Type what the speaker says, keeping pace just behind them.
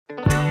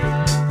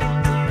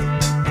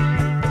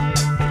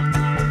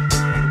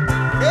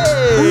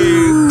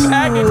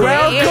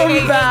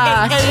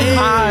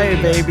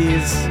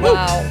babies.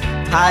 Wow.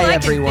 Hi, All I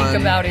everyone. can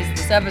think about is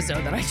this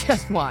episode that I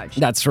just watched.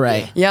 That's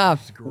right. Yeah.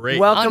 Great.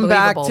 Welcome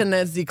back Unbelievable. to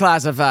Ned's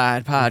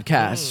Declassified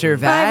Podcast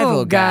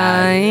Survival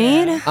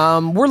Guide.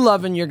 We're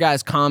loving your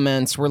guys'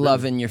 comments. We're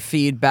loving your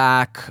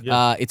feedback.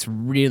 Yeah. It's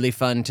really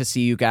fun to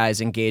see you guys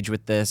engage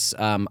with this.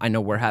 I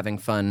know we're having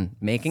fun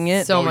making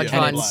it. So much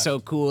And fun. it's so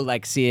cool,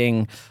 like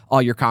seeing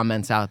all your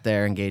comments out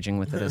there, engaging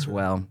with it as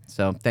well.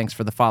 So thanks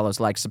for the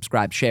follows, likes,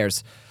 subscribe,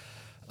 shares.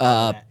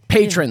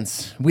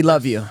 Patrons, we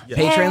love you.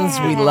 Patrons,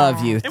 we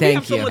love you. we Thank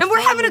have so you. much And we're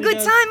having a good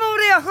time over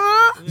there,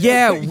 huh?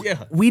 Yeah,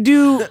 Yeah. we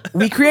do.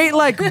 We create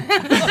like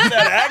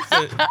That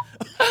accent.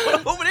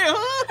 Over there,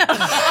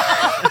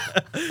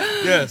 huh?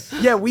 Yes.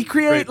 yeah, we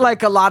create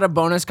like a lot of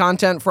bonus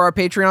content for our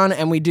Patreon,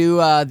 and we do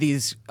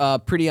these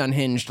pretty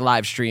unhinged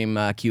live stream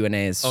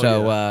Q&As.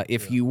 So yeah.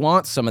 if you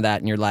want some of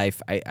that in your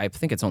life, I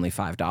think it's only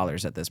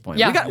 $5 at this point.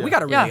 Yeah. we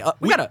gotta Yeah.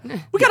 really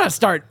we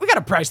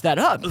gotta price that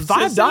up. Set it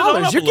up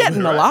 $5, a you're little getting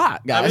bit, a right?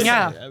 lot, guys.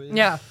 Yeah. I mean,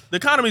 Yeah. The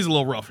economy's a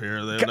little rough here.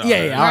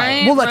 Yeah, all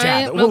right. We'll let you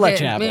have it. We'll let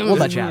you have it. We'll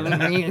let you have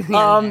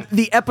it.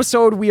 The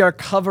episode we are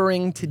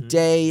covering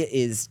today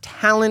is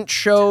talent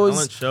shows.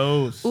 Talent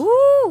shows.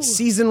 Ooh.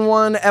 Season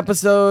 1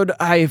 episode.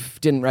 I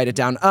didn't write it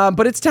down,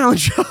 but it's talent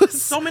shows.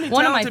 So many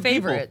One of my talented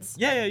people. favorites.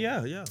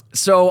 Yeah.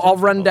 So I'll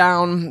run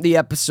down the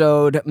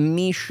episode.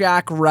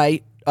 Meshach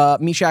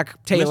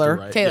Taylor,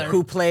 Wright, Taylor.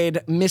 who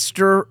played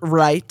Mr.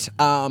 Wright.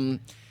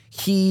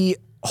 He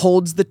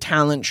holds the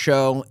talent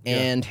show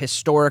and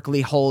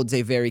historically holds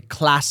a very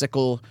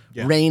classical,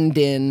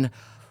 reined-in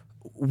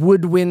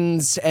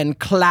woodwinds and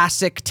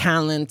classic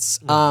talents.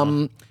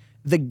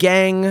 The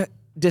gang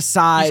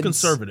decides... He's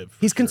conservative.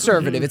 He's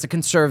conservative. It's a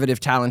conservative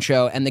talent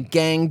show, and the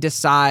gang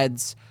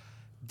decides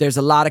there's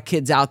a lot of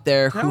kids out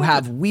there who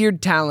have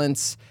weird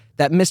talents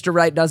that Mr.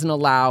 Wright doesn't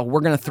allow.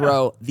 We're going to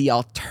throw the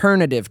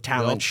alternative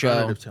talent show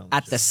alternative talent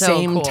at show. the So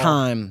same cool.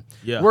 time.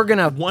 Yeah. We're going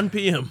to 1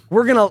 p.m.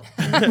 we're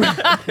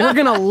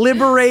gonna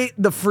liberate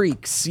the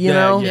freaks, you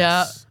know?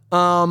 Yes.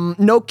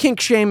 No kink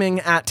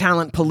shaming at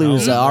Talent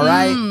Palooza, all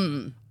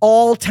right?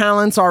 All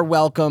talents are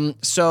welcome.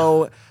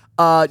 So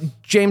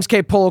James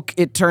K. Polk,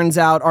 it turns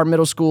out our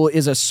middle school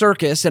is a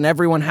circus and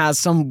everyone has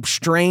some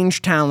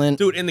strange talent.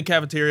 Dude, in the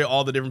cafeteria,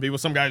 all the different people.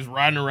 Some guys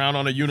riding around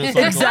on a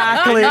unicycle.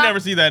 Exactly. You never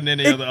see that in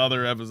any of the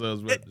other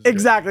episodes. But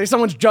Exactly.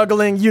 Someone's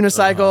juggling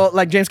unicycle.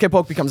 Like James K.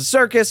 Polk becomes a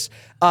circus.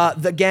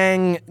 The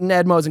gang,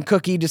 Ned, Mose, and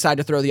Cookie decide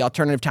to throw the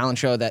alternative talent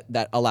show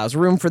that allows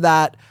room for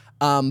that.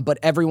 But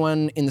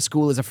everyone in the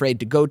school is afraid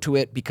to go to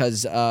it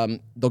because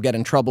they'll get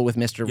in trouble with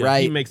Mr. Yeah,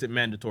 Wright. he makes it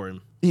mandatory.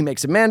 He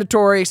makes it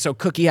mandatory, so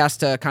Cookie has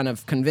to kind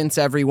of convince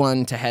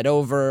everyone to head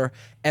over.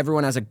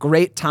 Everyone has a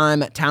great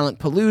time at Talent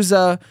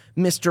Palooza.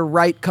 Mr.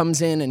 Wright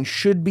comes in and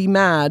should be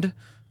mad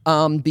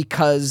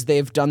because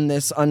they've done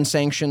this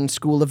unsanctioned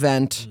school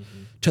event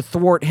to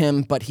thwart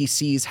him, but he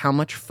sees how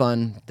much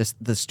fun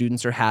the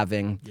students are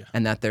having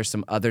and that there's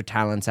some other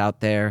talents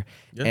out there.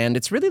 Yeah. And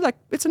it's really like,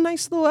 it's a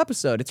nice little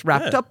episode. It's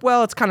wrapped Yeah. up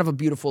well. It's kind of a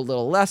beautiful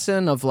little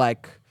lesson of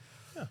like,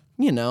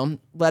 you know,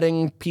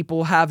 letting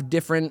people have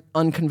different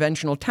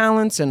unconventional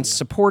talents and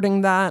supporting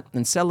that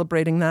and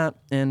celebrating that.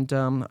 And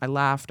I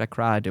laughed, I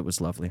cried. It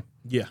was lovely.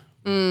 Yeah.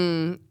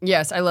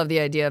 Yes, I love the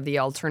idea of the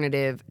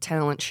alternative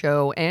talent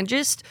show and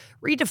just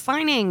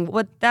redefining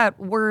what that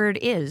word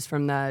is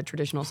from the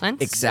traditional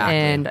sense. Exactly.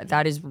 And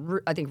that is,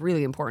 I think,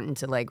 really important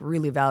to like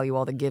really value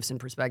all the gifts and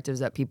perspectives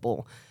that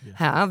people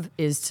have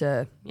is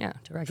to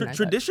recognize that.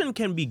 Tradition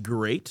can be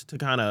great to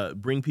kind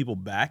of bring people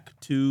back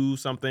to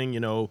something,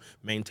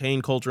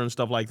 maintain culture and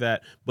stuff like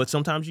that. But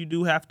sometimes you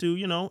do have to,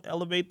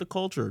 elevate the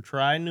culture,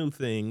 try new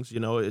things,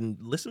 and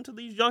listen to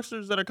these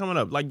youngsters that are coming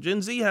up. Like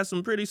Gen Z has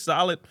some pretty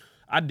solid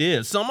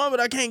ideas. Some of it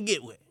I can't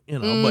get with,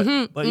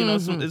 but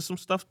it's some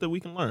stuff that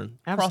we can learn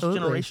Absolutely.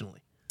 cross-generationally.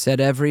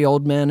 Said every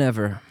old man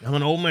ever. I'm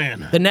an old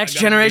man. The next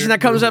generation that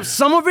comes up,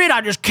 some of it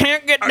I just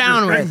can't get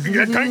down with.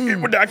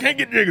 I can't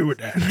get jiggy with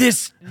that.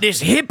 This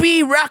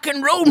hippie rock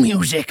and roll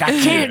music, I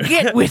can't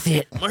get with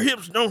it. My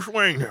hips don't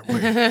swing that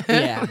way.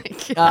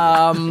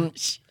 Yeah.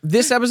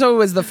 This episode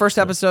was the first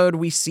episode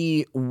we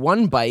see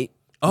One Bite.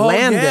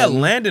 Landon. Yeah,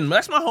 Landon.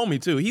 That's my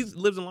homie too. He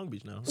lives in Long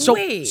Beach now. So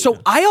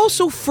I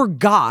also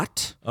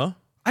forgot. Huh?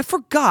 I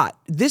forgot.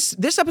 This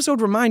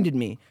episode reminded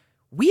me.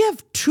 We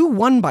have 2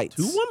 One Bites.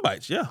 2 One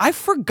Bites, yeah. I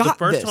forgot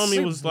The first this.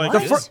 homie was like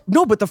The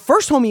no, but the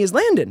first homie is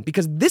Landon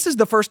because this is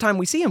the first time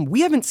we see him.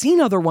 We haven't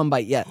seen other One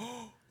Bite yet.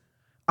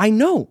 I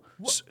know.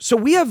 So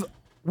we have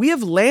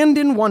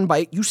Landon One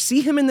Bite. You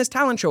see him in this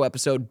talent show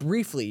episode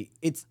briefly.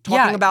 It's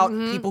talking about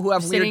people who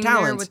have Sitting weird there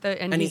talents, with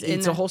the- and and he he's in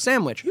eats the- a whole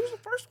sandwich. He was the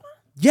first one?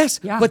 Yes,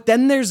 Yeah. but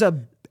then there's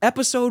a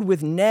episode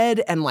with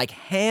Ned and like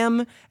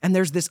Ham, and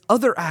there's this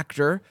other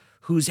actor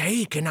who's,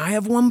 hey, can I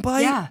have one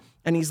bite? Yeah.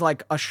 And he's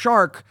like a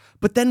shark,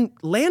 but then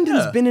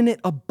Landon's been in it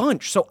a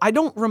bunch, so I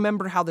don't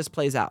remember how this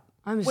plays out.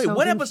 I'm Wait, so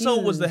what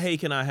episode was the confused. "Hey,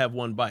 can I have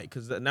one bite"?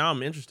 Because now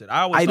I'm interested.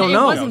 I don't It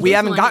know. wasn't We this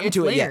haven't one, gotten it's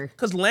to it yet. later.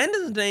 Because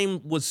Landon's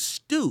name was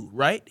Stu,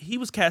 right? He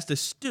was cast as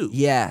Stu.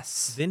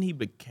 Yes. Then he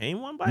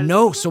became One Bite?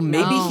 No, so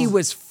maybe No. he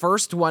was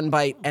first One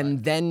Bite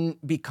and then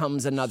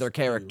becomes another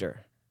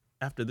character.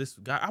 after this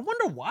guy. I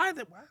wonder why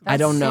that. I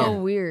don't know.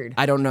 So weird.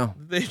 I don't know.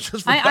 They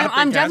just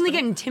I'm definitely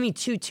getting Timmy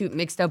Toot Toot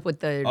mixed up with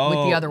the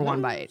other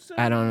one bite.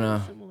 I don't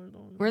know.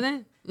 Were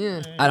they?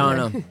 Yeah. I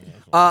don't know.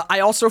 I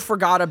also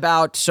forgot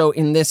about, so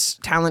in this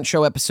talent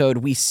show episode,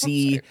 we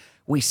see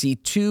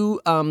two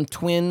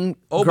twin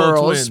Oboe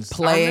girls twins. I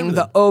playing remember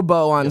the them.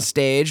 oboe on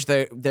stage.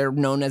 They're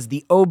known as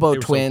the Oboe so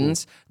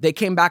twins. They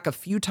came back a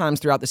few times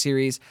throughout the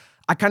series.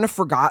 I kind of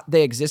forgot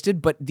they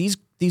existed, but these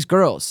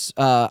girls,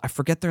 I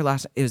forget their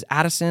last. It was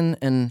Addison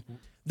and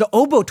the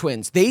Oboe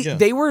twins.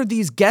 They were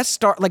these guest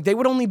star. Like they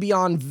would only be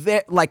on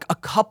like a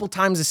couple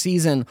times a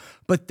season,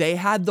 but they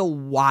had the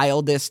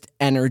wildest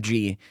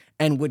energy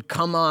and would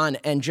come on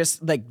and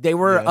just like they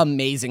were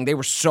amazing. They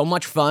were so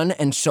much fun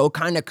and so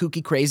kind of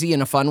kooky crazy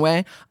in a fun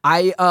way.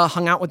 I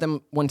hung out with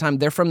them one time.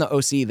 They're from the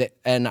OC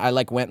and I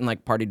like went and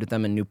like partied with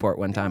them in Newport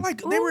one time.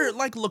 Like they were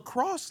like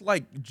lacrosse,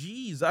 like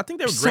geez. I think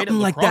they were great Something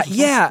at like lacrosse. that.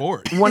 Yeah.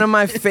 Sport. One of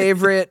my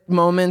favorite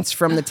moments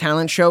from the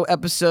talent show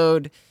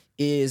episode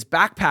is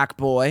Backpack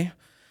Boy.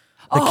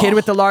 The kid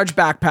with the large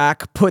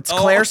backpack puts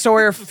Claire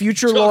Sawyer,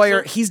 future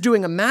lawyer. He's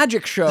doing a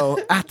magic show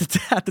at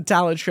the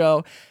talent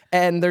show,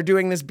 and they're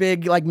doing this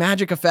big like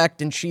magic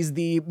effect, and she's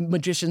the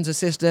magician's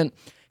assistant.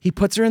 He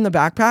puts her in the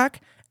backpack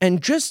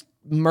and just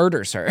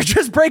murders her. It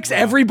just breaks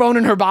every bone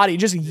in her body,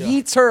 just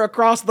yeets her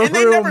across the And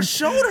room. they never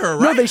showed her,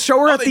 right? No, they show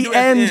her Oh, at they the do at the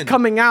end end.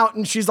 coming out,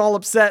 and she's all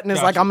upset and is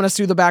like, Gotcha. "I'm gonna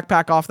sue the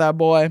backpack off that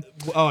boy."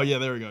 Oh yeah,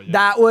 there we go. Yeah.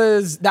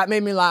 That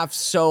made me laugh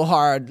so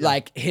hard,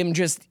 like him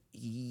just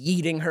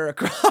yeeting her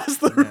across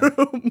the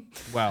room.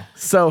 Wow.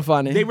 So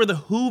funny. They were the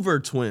Hoover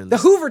twins. the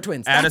Hoover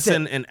twins. That's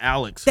Addison it. and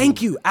Alex.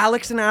 Thank you,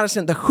 Alex and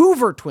Addison, the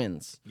Hoover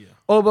twins. Yeah.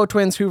 Oboe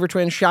twins, Hoover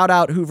twins. Shout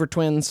out Hoover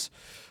twins.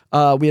 We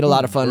had a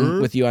lot of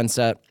fun with you on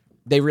set.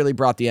 They really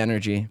brought the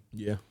energy.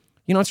 Yeah.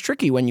 You know, it's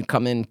tricky when you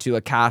come into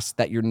a cast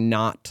that you're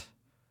not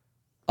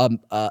a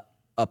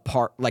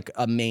part, like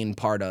a main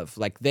part of.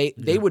 Like they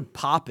would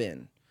pop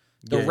in.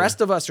 The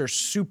rest of us are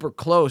super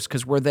close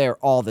because we're there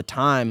all the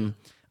time.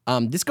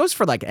 This goes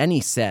for like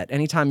any set.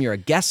 Anytime you're a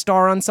guest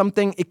star on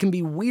something, it can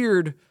be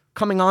weird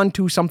coming on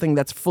to something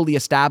that's fully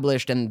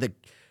established and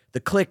the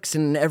cliques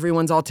and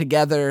everyone's all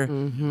together.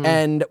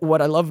 And what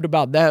I loved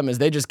about them is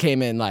they just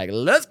came in like,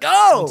 let's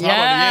go.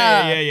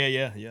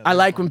 Yeah. I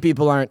like when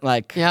people aren't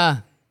like Yeah.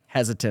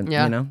 hesitant,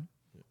 Yeah. you know?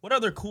 What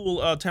other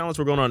cool talents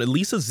were going on?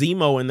 Lisa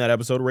Zemo in that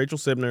episode, Rachel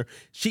Sibner.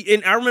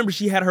 I remember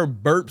she had her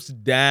burps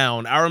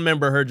down. I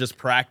remember her just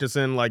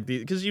practicing like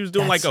because she was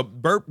doing like a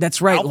burp.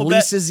 That's right. alphabet.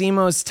 Lisa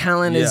Zemo's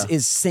talent Yeah.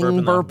 is sing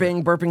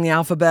Burping burping the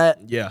alphabet.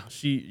 Yeah,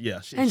 she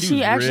And was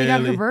she actually got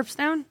her really- burps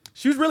down?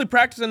 She was really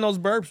practicing those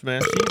burps,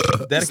 man.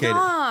 She's dedicated.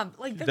 Stop.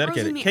 Like, that grosses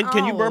Dedicated. me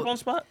Can you burp out. on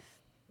spot?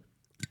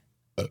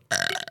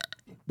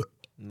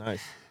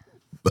 Nice.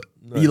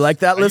 You like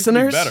that, I used to be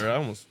listeners? better. I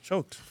almost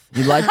choked.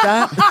 You like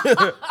that?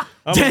 I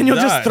almost Daniel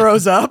just died.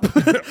 throws up.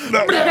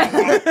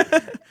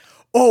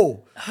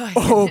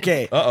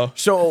 Okay. Uh-oh.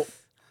 So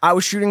I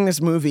was shooting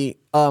this movie.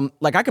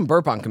 Like I can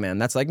burp on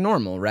command. That's like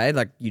normal, right?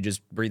 Like you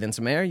just breathe in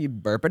some air, you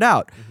burp it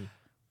out.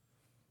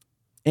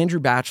 Andrew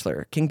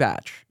Batchelor, King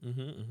Batch,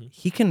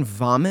 he can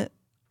vomit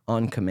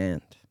on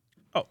command.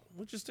 Oh,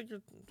 we'll just stick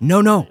your No,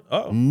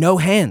 Uh-oh. no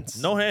hands.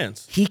 no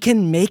hands. He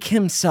can make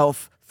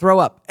himself throw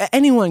up.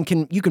 Anyone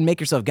can. You can make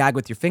yourself gag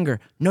with your finger.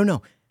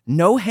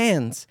 No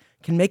hands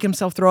can make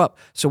himself throw up.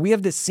 So we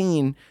have this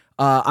scene.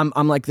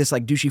 I'm like this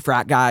like douchey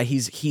frat guy.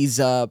 He's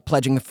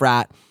pledging the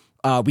frat.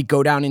 We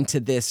go down into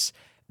this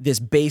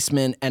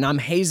basement and I'm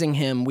hazing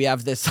him. We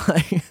have this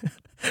like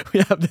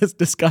we have this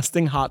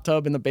disgusting hot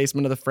tub in the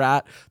basement of the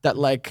frat that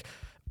like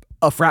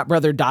a frat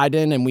brother died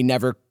in and we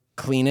never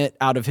clean it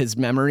out of his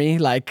memory.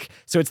 Like,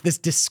 so it's this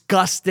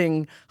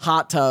disgusting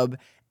hot tub.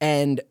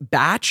 And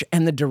Batch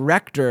told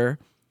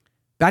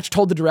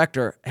the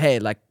director, hey,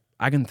 like,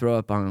 I can throw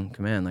up on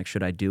command. Like,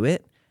 should I do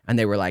it? And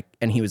they were like,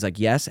 and he was like,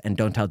 yes, and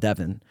don't tell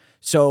Devin.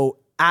 So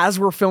as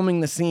we're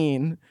filming the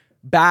scene,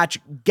 Batch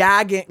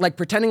gagging, like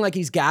pretending like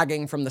he's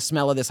gagging from the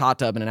smell of this hot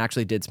tub, and it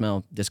actually did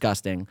smell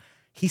disgusting.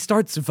 He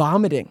starts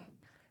vomiting.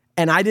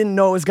 And I didn't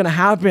know it was gonna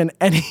happen.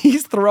 And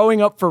he's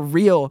throwing up for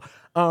real.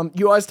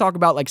 You always talk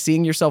about like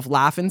seeing yourself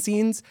laugh in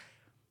scenes.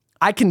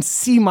 I can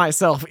see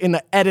myself in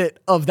the edit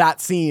of that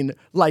scene.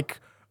 Like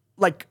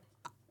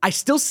I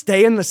still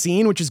stay in the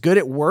scene, which is good.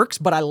 It works,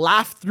 but I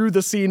laugh through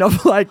the scene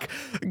of like,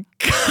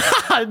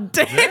 God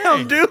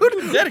damn, dude.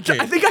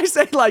 dedicated. I think I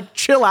say like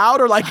chill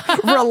out or like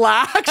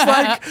relax.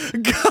 Like,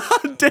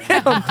 God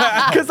damn.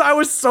 Because I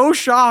was so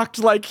shocked.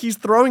 Like he's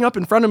throwing up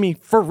in front of me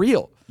for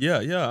real. Yeah.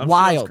 I'm sure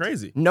Wild. that's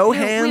crazy. No Wait,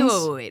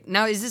 hands. wait.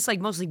 Now, is this like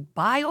mostly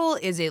bile?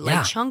 Is it like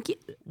Yeah. chunky?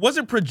 Was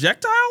it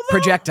projectile though?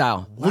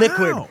 Projectile. Wow.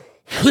 Liquid.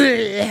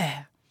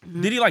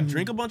 Did he like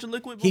drink a bunch of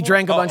liquid? He before?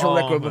 drank a bunch of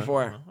liquid okay.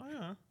 before. Oh,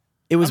 yeah.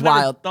 It was I've never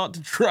wild. thought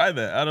to try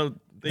that. I don't.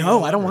 Think No,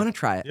 I'll I don't ever. want to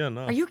try it. Yeah,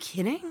 no. Are you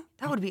kidding?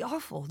 That would be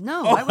awful.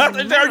 No, Oh, I would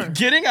are you never.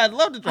 kidding? I'd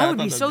love to try. I would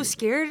thought be that'd so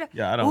scared.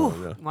 Yeah, I don't Ooh,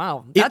 know, yeah.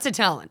 Wow, that's a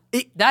talent.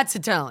 That's a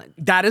talent.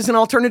 That is an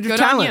alternative Good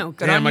talent. on you.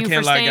 Good Damn, on I you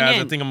can't for lie, staying guys.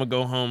 in. I think I'm gonna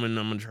go home and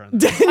I'm gonna try that.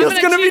 Daniel's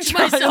I'm gonna be teach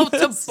trying myself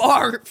this. to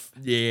barf.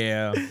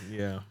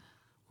 Yeah.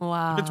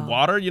 Wow. It's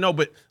water,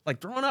 but like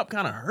throwing up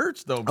kind of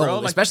hurts though, bro. Oh,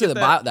 Like, especially you the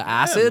get the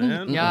acid.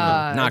 man.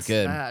 Yeah, Not it's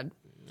good. bad.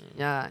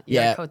 Yeah, you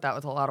Yeah. gotta coat that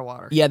with a lot of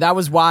water. Yeah, that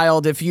was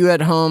wild. If you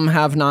at home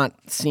have not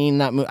seen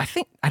that movie,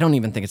 I don't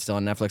even think it's still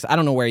on Netflix. I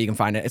don't know where you can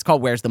find it. It's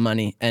called Where's the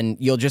Money? And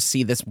you'll just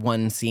see this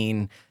one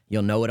scene.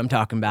 You'll know what I'm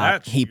talking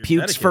about. He You're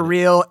pukes for dedicated.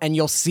 real, and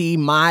you'll see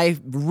my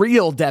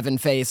real Devin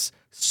face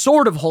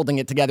sort of holding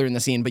it together in the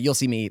scene, but you'll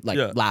see me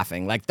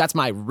laughing. Like that's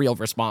my real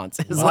response.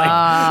 It's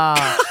Wow.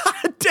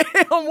 like,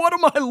 damn, what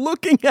am I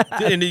looking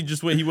at? And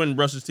he wouldn't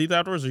brush his teeth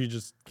afterwards, or he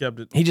just kept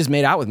it. He just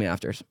made out with me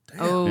after.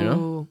 Oh, You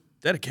know?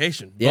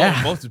 Dedication.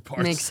 Yeah. Both his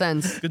parts. makes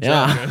sense. Good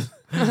Yeah. job,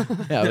 guys.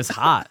 Yeah, it was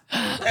hot.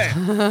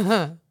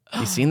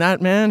 You seen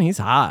that, man? He's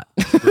hot.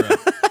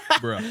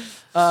 Bruh.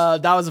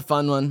 That was a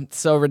fun one.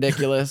 So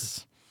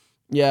ridiculous.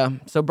 Yeah.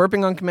 So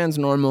burping on command's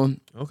normal.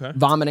 Okay.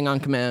 Vomiting on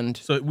command.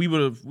 So he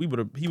would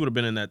have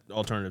been in that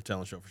alternative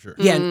talent show for sure.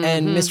 Yeah,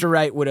 and Mr.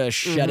 Wright would have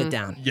shut it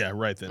down. Yeah,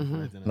 right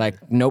then. Right then.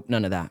 Like, nope,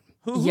 none of that.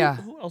 Who Yeah.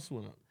 who else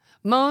went up?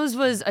 Mose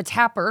was a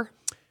tapper.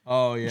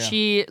 Oh yeah.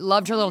 She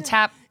loved her little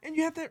tap. And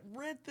you had that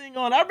red thing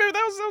on. I remember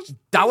that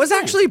That was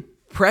actually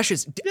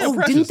Precious. Yeah, Didn't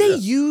Precious, they yeah.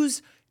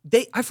 use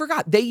I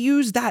forgot. They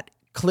used that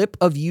clip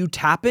of you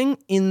tapping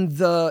in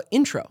the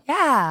intro,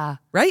 Yeah.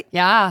 right?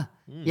 Yeah.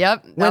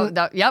 Yep. When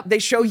Yep. They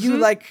show you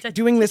like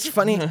doing this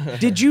funny.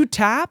 Did you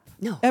tap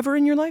No. ever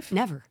in your life?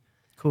 Never.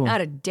 Cool.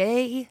 Not a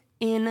day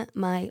in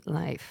my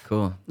life.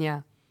 Cool.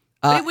 Yeah.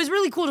 But it was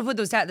really cool to put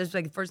those tap. This was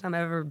like the first time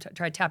I ever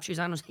tried tap shoes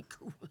on. I was like,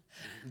 cool.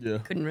 Yeah.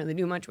 Couldn't really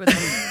do much with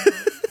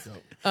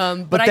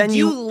them. But then I do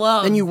you-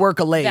 love then you work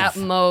a lathe. that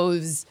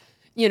Mose,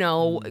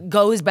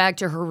 goes back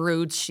to her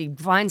roots. She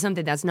finds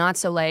something that's not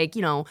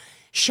so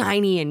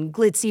shiny and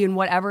glitzy and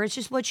whatever. It's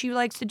just what she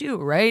likes to do,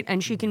 right?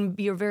 And she can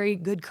be a very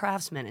good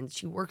craftsman. And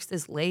she works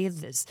this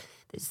lathe, this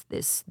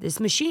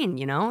machine,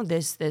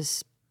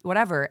 this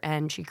whatever,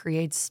 and she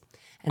creates.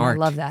 And Art. I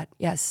love that.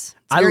 Yes,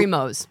 it's very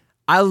Mose.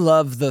 I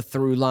love the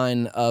through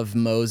line of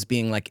Mose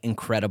being like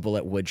incredible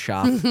at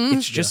woodshop.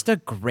 It's just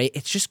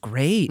it's just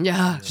great.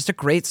 Yeah. It's just a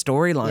great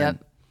storyline.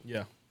 Yep.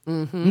 Yeah.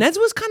 Ned's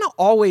was kind of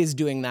always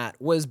doing that,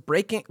 was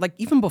breaking, like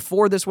even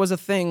before this was a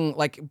thing,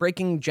 like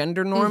breaking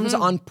gender norms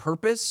on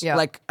purpose. Yeah.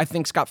 Like I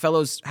think Scott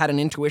Fellows had an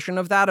intuition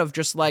of that, of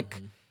just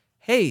like,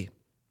 hey,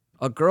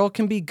 a girl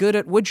can be good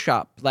at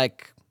woodshop.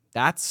 Like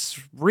that's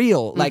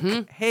real. Like,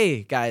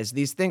 hey guys,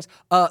 these things,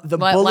 the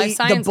Life bully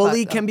science can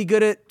class, though. be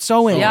good at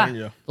sewing. Yeah.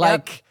 Yeah.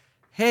 Like,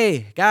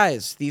 hey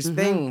guys, these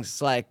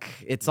things, like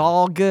it's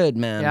all good,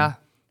 man.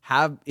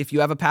 Yeah. If you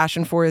have a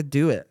passion for it,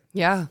 do it.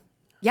 Yeah.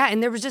 Yeah,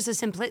 and there was just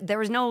there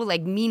was no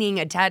like meaning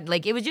attached.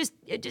 Like it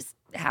just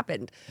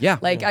happened. Yeah.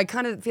 Like I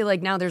kind of feel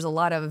like now there's a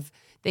lot of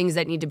things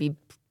that need to be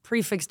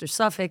prefixed or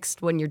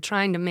suffixed when you're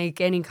trying to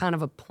make any kind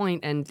of a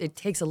point, and it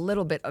takes a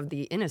little bit of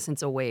the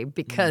innocence away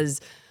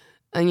because,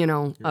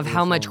 of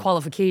how much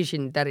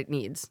qualification that it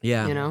needs.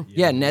 Yeah. You know?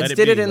 Yeah, Let Ned's it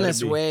did be, it in let it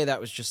this be. way that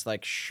was just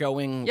like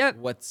showing Yep.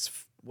 what's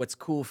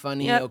cool,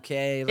 funny, Yep.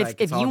 okay. If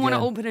Like if you want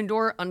to open a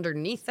door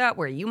underneath that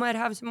where you might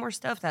have some more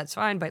stuff, that's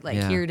fine. But like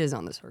Yeah. here it is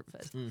on the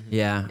surface.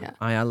 yeah, Yeah.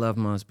 I love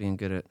Mose being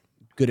good at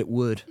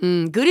wood.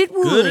 Good at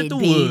wood, Good at the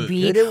wood.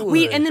 baby. Good at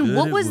Wait, wood. and then Good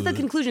what at was the wood.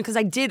 conclusion? Because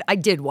I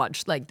did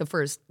watch like the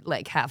first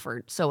like half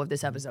or so of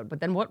this episode. But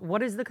then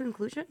what is the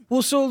conclusion?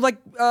 Well, so like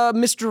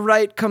Mr.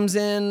 Wright comes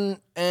in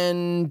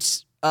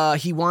and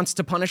he wants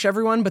to punish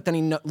everyone, but then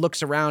he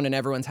looks around and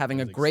everyone's having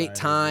a great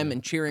time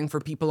and cheering for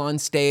people on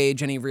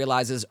stage, and he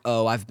realizes,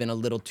 oh, I've been a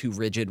little too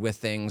rigid with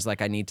things.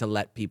 Like I need to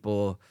let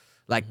people.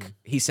 Like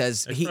he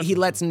says, he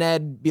lets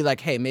Ned be like,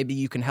 hey, maybe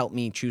you can help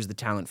me choose the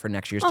talent for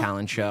next year's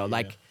talent show.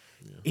 Like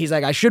he's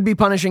like, I should be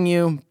punishing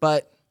you,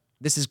 but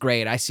this is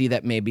great. I see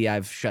that maybe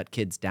I've shut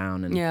kids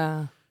down, and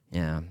Yeah.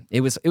 yeah, it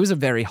was a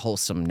very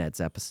wholesome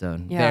Ned's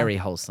episode. Yeah. Very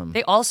wholesome.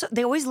 They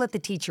always let the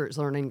teachers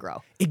learn and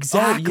grow.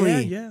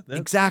 Exactly. yeah, that's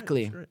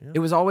exactly. right, that's right, yeah. It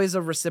was always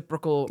a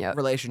reciprocal Yep.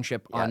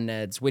 relationship on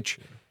Ned's, which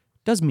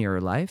does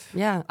mirror life.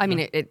 Yeah. I mean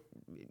it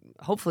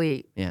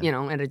hopefully, Yeah.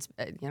 at its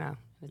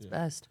its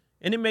best.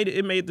 And it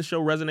made the show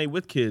resonate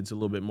with kids a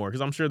little bit more, because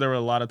I'm sure there were a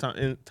lot of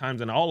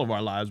times in all of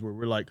our lives where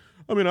we're like,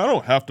 I mean, I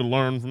don't have to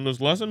learn from this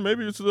lesson.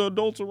 Maybe it's the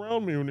adults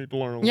around me who need to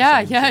learn.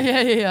 Yeah.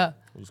 It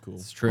was cool.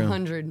 It's true.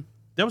 100.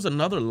 There was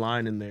another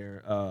line in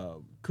there.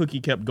 Cookie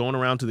kept going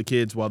around to the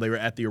kids while they were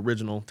at the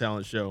original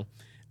talent show,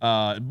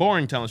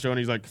 boring talent show, and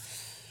he's like,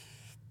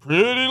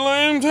 "Pretty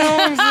lame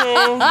talent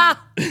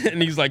show,"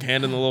 and he's like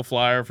handing the little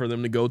flyer for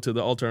them to go to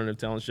the alternative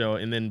talent show.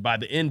 And then by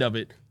the end of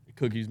it,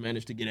 Cookie's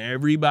managed to get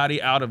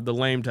everybody out of the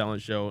lame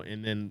talent show,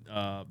 and then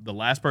the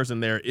last person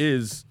there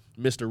is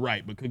Mr.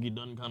 Wright, but Cookie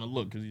doesn't kind of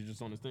look because he's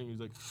just on his thing. He's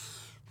like,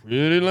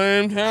 "Pretty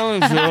lame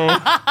talent show,"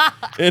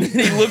 and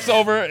he looks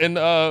over, and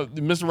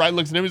Mr. Wright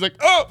looks at him. He's like,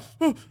 "Oh,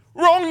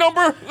 wrong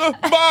number.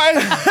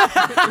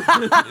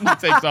 Bye." And he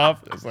takes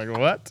off. It's like,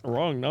 what?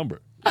 Wrong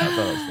number. I thought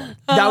it was funny.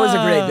 That was a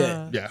great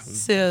bit. Yeah.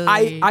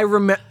 Silly. I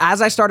remember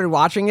as I started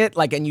watching it,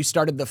 like, and you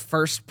started the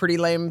first Pretty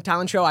Lame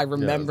talent show, I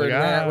remembered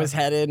where it was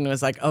headed, and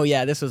was like, oh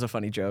yeah, this was a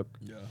funny joke.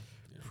 Yeah.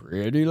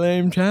 Pretty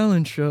Lame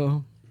talent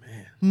show.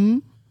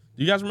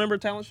 Do you guys remember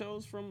talent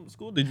shows from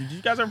school? Did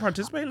you guys ever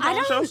participate in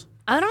talent shows?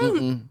 I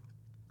don't.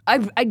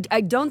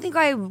 I don't think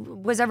I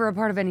was ever a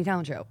part of any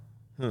talent show.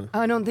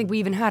 I don't think we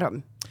even had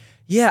them.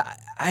 Yeah,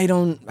 I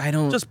don't.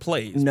 Just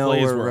plays. know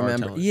Plays or were our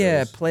remember. talent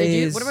Yeah, shows.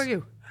 plays. What about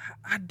you?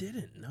 I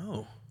didn't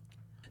know.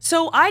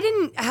 So I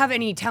didn't have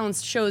any talent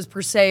shows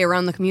per se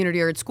around the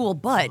community or at school,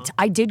 but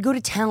I did go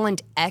to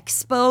talent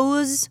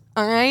expos.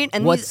 All right,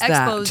 and What's these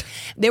expos,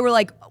 they were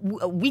like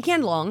a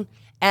weekend long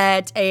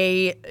at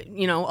a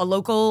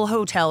local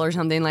hotel or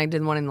something. Like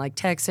did one in like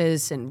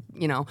Texas and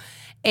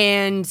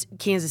and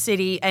Kansas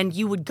City, and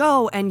you would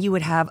go and you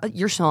would have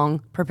your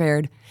song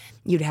prepared.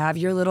 You'd have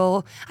your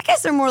little, I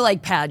guess they're more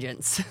like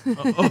pageants.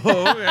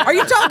 Are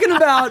you talking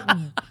about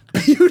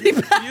beauty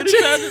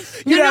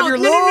pageants? You'd have your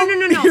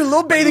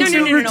little bathing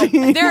suit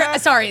routine.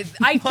 Sorry,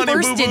 I Boo-Boo.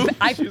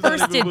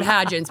 first did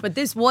pageants, but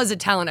this was a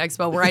talent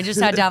expo where I just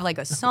had to have like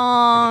a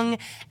song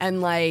and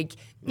like,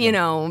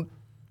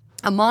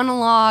 a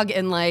monologue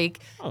and like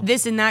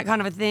this and that kind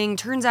of a thing.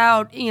 Turns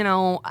out,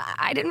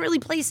 I didn't really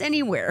place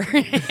anywhere.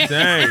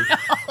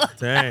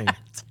 Dang.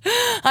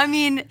 I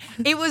mean,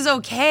 it was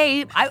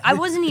okay. I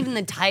wasn't even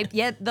the type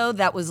yet, though,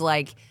 that was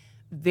like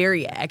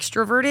very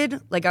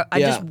extroverted. Like I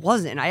just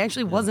wasn't. I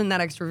actually wasn't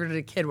that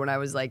extroverted kid when I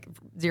was like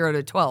 0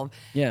 to 12.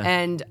 Yeah.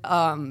 And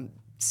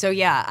so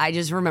yeah, I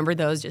just remember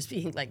those just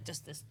being like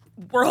just this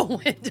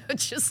whirlwind,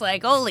 just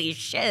like holy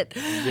shit.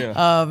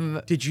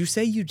 Yeah. Did you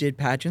say you did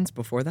pageants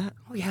before that?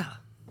 Oh yeah.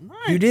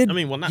 You did. I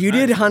mean, well, not you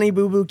did Honey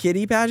Boo Boo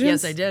Kitty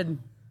pageants. Yes, I did.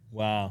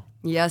 Wow.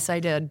 Yes, I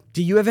did.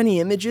 Do you have any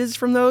images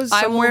from those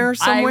somewhere?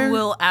 I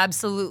will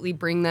absolutely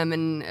bring them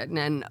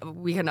and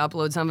we can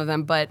upload some of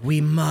them. But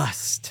We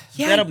must.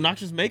 yeah, That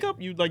obnoxious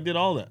makeup? You like did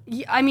all that?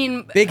 I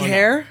mean, Big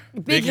hair.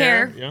 big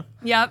hair. Yeah.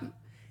 Yep.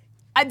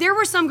 There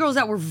were some girls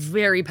that were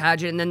very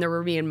pageant, and then there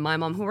were me and my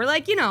mom who were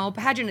like,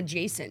 pageant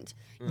adjacent.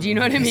 Do you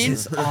know what I mean?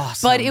 This is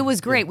awesome. But it was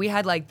great. We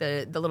had like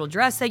the little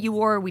dress that you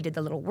wore. We did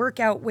the little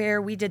workout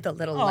wear. We did the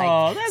little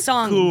like that's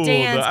song cool,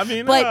 dance. though. I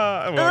mean, but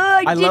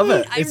I love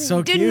it. It's so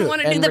I didn't cute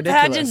want to do and the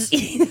ridiculous. pageants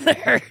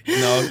either.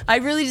 No. I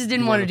really just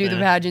didn't want to do the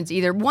fan. pageants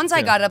either. Once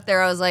I got up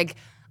there, I was like,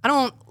 I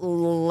don't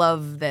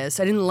love this.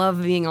 I didn't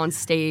love being on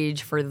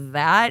stage for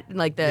that.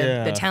 Like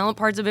the talent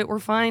parts of it were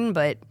fine,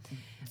 but I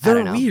They're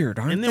don't know. weird,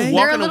 aren't And they? then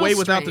They're a walking little away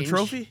without the strange.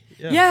 trophy?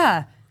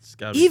 Yeah. It's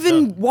gotta be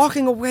Even tough.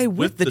 walking away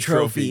with the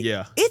trophy,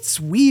 yeah. it's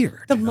weird.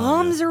 The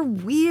moms are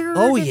weird.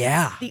 Oh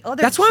yeah, The other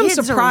that's why I'm kids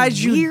are surprised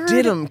you weird.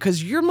 did them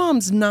because your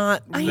mom's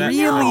not really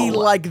know.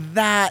 like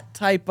that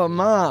type of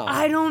mom.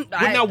 I don't.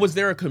 But now, was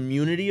there a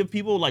community of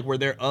people? Like, were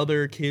there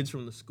other kids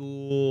from the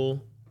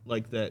school?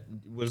 Like that?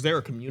 Was there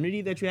a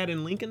community that you had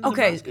in Lincoln?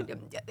 Okay,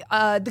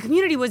 Nebraska? the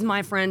community was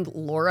my friend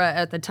Laura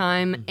at the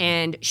time, Mm-hmm.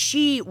 and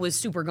she was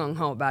super gung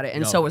ho about it,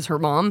 and so was her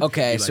mom.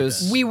 Okay, like so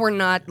it's, We were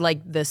not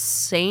like the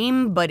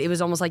same, but it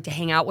was almost like to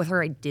hang out with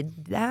her. I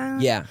did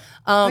that. yeah,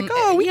 like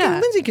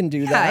Lindsay can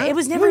do that. It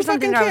was never Who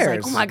something fucking that I was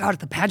cares? like, oh my god,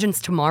 the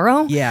pageant's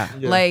tomorrow. Yeah.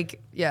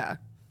 Like yeah.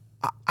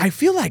 I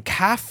feel like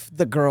half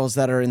the girls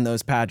that are in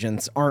those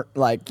pageants aren't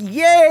like,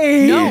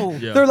 yay. No.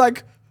 Yeah. They're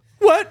like,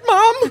 what,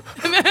 mom?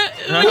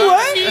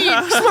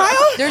 What? Smile?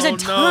 There's Oh, a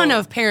ton no.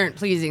 of parent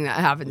pleasing that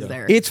happens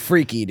there. It's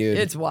freaky, dude.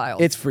 It's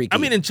wild. It's freaky. I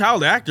mean, in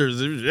child actors,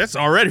 that's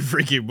already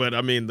freaky. But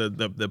I mean,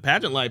 the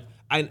pageant life,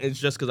 it's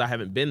just because I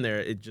haven't been there.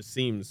 It just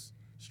seems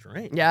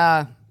strange.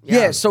 yeah.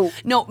 yeah. So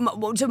No,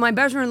 to my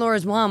best friend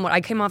Laura's mom, when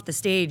I came off the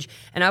stage,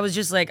 and I was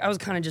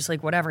kind of just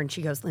like, whatever. And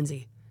she goes,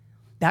 Lindsay,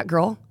 that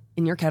girl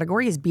in your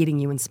category is beating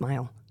you in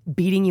smile.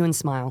 Beating you in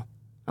smile.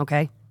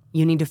 Okay?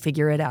 You need to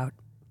figure it out.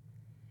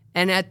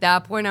 And at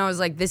that point, I was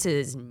like, this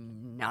is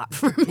not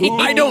for me.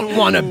 I don't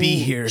want to be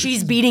here.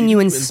 She's beating you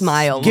in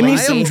smile. Give me Like-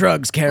 some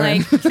drugs, Karen.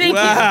 Like, thank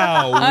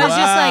Wow, you. I was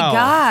just like,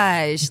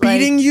 gosh.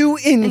 Beating like, you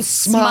in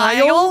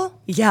smile?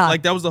 Yeah.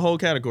 Like that was the whole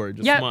category.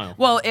 Just yeah. smile.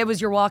 Well, it was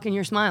your walk and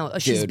your smile.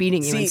 She's Dude,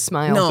 beating you in see,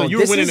 smile. no, so you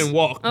were this winning is- and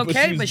walk.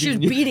 Okay, but she was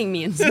beating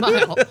me in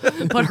smile.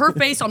 Put her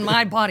face on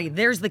my body.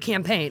 There's the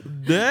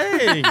campaign.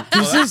 Dang.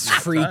 This is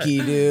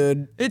freaky,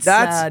 dude. It's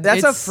that's sad. That's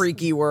a It's-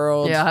 freaky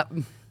world. Yeah.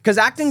 Because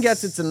acting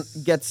gets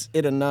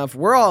it enough.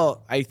 We're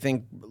all, I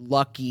think,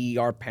 lucky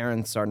our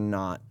parents are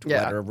not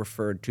Yeah. what are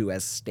referred to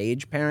as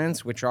stage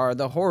parents, which are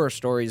the horror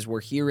stories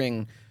we're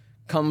hearing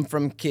come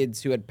from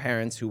kids who had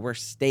parents who were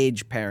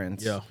stage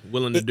parents. Yeah,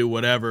 willing to do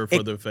whatever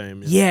for the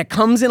fame. Yeah, it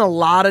comes in a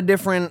lot of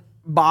different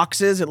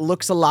boxes. It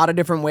looks a lot of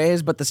different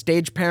ways, but the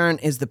stage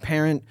parent is the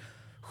parent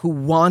who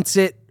wants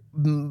it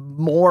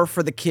more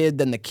for the kid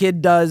than the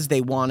kid does.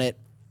 They want it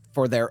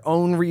for their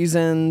own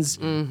reasons.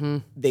 Mm-hmm.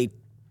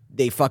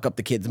 They fuck up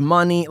the kid's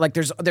money. Like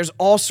there's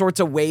all sorts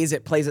of ways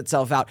it plays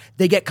itself out.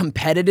 They get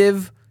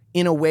competitive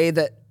in a way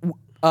that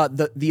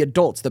the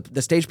adults,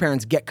 the stage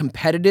parents, get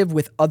competitive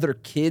with other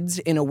kids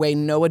in a way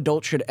no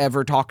adult should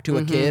ever talk to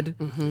a kid.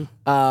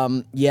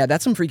 Yeah,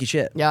 that's some freaky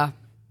shit. Yeah.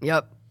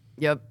 Yep.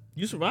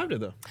 You survived it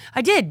though.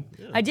 I did.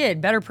 I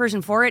did. Better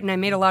person for it, and I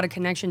made a lot of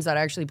connections that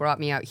actually brought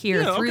me out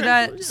here Yeah, through okay,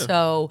 that. yeah.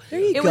 So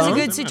you it was a go.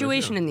 good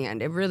situation in the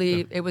end. It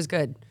really, it was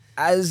good.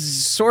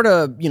 as sort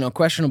of,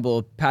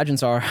 questionable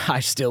pageants are,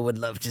 I still would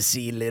love to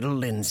see little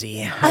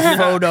Lindsay. A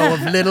photo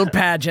of little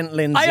pageant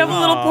Lindsay. I have a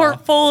little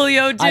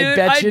portfolio, dude. I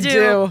bet you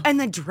do. And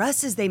the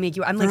dresses they make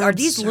you. I'm like, are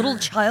these little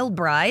child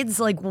brides?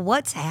 Like,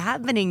 what's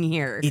happening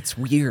here? It's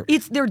weird.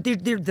 They're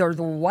the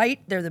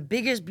white. They're the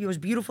biggest,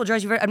 most beautiful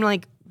dress you've ever. I'm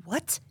like,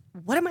 what?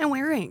 What am I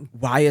wearing?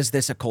 Why is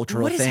this a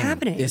cultural What thing? is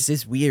happening? This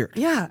is weird.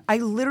 Yeah, I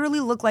literally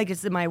look like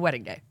it's my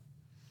wedding day.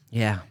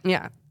 Yeah.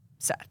 Yeah,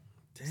 sad.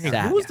 Dang,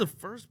 Sad. who was the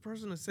first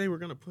person to say we're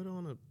gonna put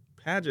on a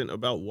pageant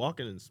about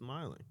walking and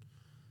smiling?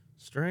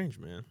 Strange,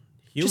 man.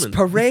 Just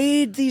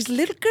parade these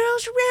little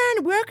girls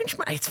around, work and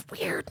smile. It's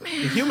weird, The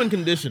man. human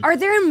condition. Are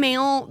there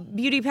male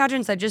beauty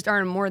pageants that just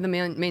aren't more the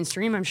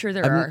mainstream? I'm sure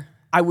there are.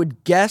 I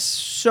would guess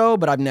so,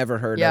 but I've never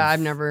heard of. Yeah, I've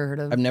never heard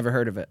of. I've never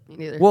heard of it. Me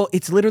neither. Well,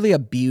 it's literally a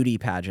beauty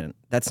pageant.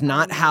 That's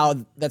not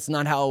how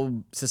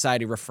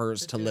society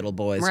refers to little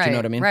boys. Right, Do you know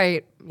what I mean?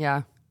 Right.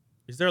 Yeah.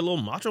 Is there a little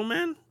macho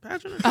man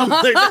pageant? Or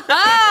something like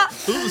that?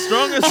 Who's the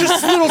strongest?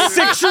 Just little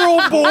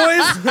 6-year-old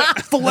boys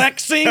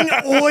flexing,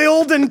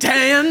 oiled and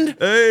tanned.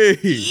 Hey.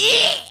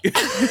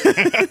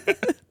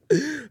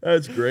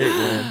 That's great,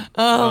 man.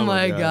 Oh,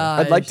 my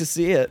god. I'd like to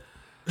see it.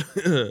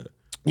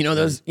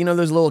 Those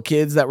little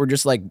kids that were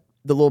just like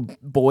the little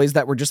boys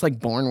that were just like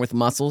born with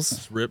muscles.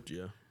 It's ripped,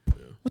 yeah.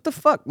 What the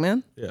fuck,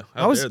 man? Yeah.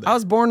 I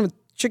was born with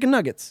chicken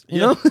nuggets.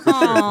 You know?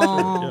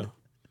 Yeah.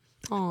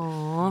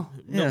 Aww.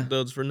 Milk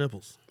duds for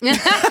nipples.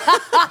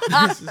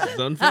 This is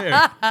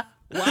unfair.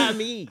 Why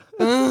me?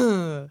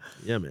 Yeah,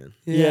 man.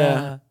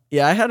 Yeah.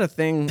 Yeah, I had a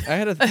thing.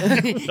 Whatever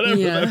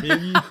Yeah. that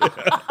means.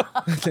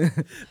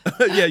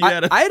 Yeah, you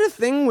had I had a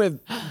thing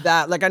with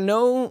that. Like I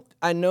know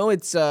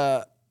it's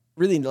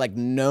really like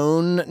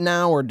known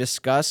now or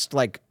discussed,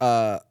 like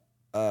the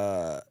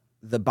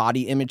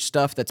body image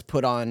stuff that's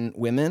put on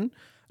women.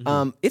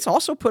 It's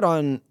also put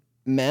on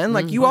men.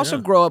 Like you also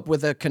grow up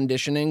with a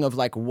conditioning of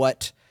like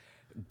what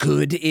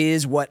good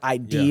is, what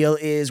ideal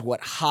is,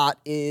 what hot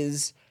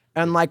is.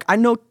 And like I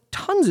know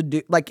tons of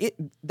dudes, like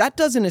that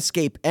doesn't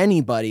escape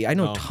anybody. I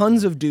know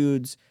tons of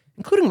dudes,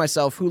 including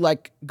myself, who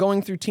like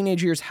going through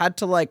teenage years had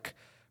to like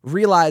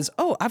realize,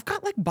 oh, I've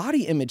got like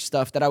body image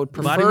stuff that I would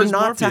prefer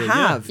not to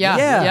dysmorphia, yeah.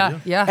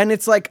 have. Yeah. And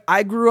it's like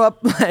I grew up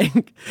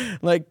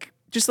like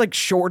just like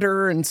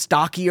shorter and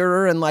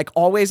stockier and like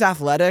always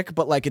athletic,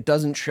 but like it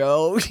doesn't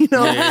show,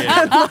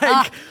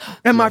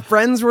 and my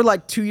friends were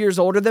like 2 years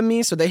older than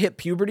me, so they hit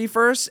puberty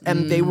first,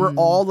 and they were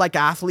all like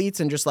athletes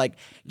and just like,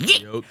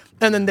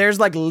 and then there's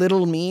like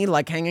little me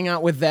like hanging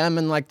out with them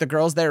and like the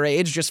girls their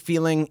age, just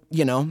feeling,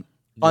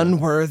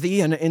 unworthy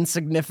and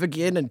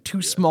insignificant and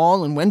too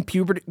small. And when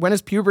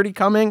is puberty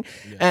coming?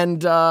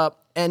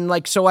 And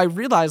like, so I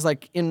realized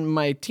like in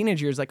my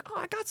teenage years, like, oh,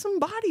 I got some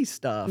body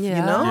stuff,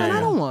 and I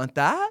don't want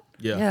that.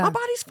 Yeah. My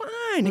body's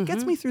fine. It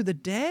gets me through the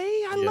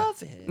day. I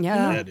love it.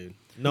 Yeah. Yeah, dude.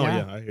 No,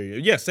 yeah, I hear you.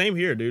 Yeah, same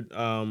here, dude.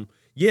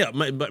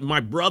 My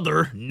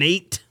brother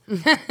Nate,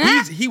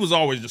 he was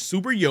always just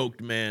super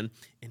yoked, man,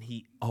 and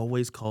he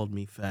always called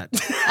me fat.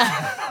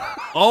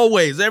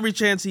 Always, every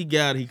chance he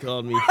got, he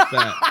called me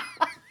fat.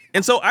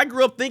 And so I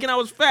grew up thinking I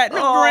was fat.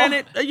 Now,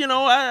 granted,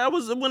 I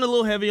went a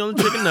little heavy on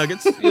the chicken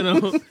nuggets,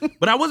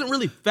 but I wasn't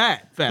really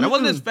fat. I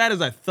wasn't as fat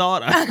as I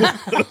thought I was.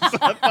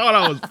 I thought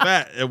I was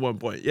fat at one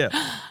point. Yeah,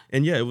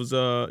 and it was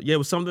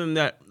something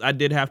that I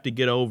did have to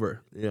get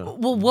over. Yeah.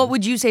 Well, what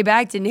would you say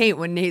back to Nate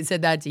when Nate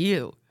said that to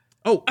you?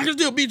 Oh, I can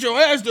still beat your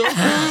ass though.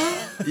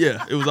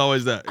 Yeah, it was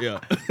always that. Yeah,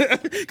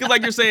 because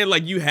like you're saying,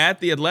 like you had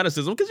the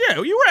athleticism. Because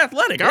you were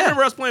athletic. I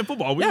remember us playing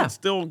football. We were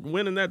still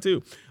winning that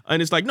too.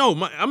 And it's like,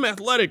 no, I'm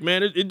athletic,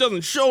 man. It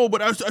doesn't show,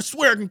 but I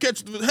swear I can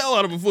catch the hell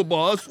out of a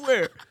football. I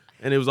swear.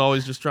 And it was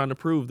always just trying to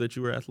prove that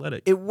you were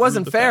athletic. It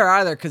wasn't fair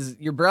either, because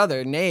your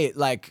brother Nate,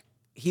 like,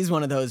 he's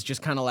one of those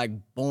just kind of like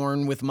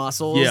born with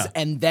muscles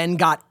and then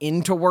got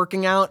into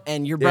working out,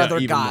 and your brother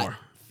even got more.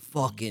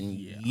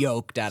 fucking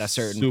yoked at a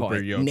certain Super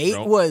point. yoked, Nate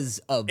bro.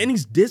 was And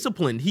he's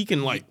disciplined. He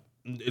can like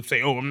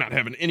say, "Oh, I'm not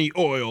having any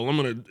oil. I'm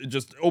gonna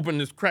just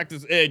crack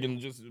this egg and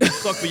just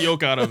suck the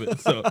yolk out of it."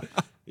 So,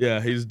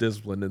 yeah, he's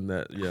disciplined in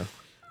that. Yeah,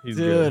 he's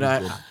dude. good.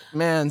 He's good.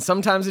 Man,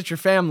 sometimes it's your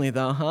family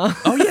though, huh?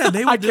 Oh yeah,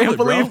 they would I do can't it,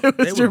 bro. believe it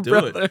was They your would do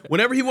brother. it.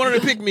 Whenever he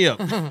wanted to pick me up,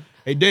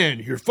 hey Dan,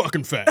 you're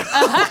fucking fat.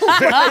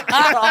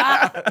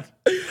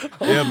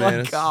 Yeah,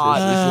 man. It's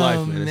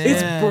life, man.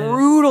 It's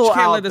brutal You can't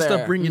out let that there.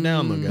 stuff bring you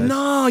down, though, guys.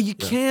 No, you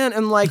can't.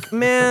 And like,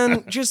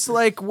 man, just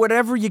like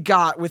whatever you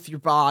got with your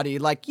body,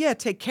 like,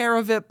 take care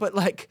of it, but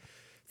like,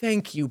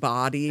 thank you,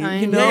 body. I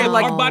You know, Yeah,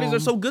 like, our bodies are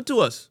so good to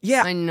us.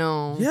 I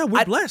know. Yeah,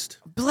 we're blessed.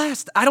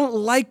 blessed. I don't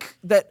like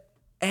that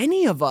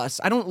any of us.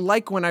 I don't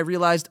like when I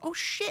realized, oh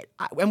shit,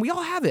 and we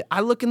all have it.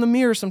 I look in the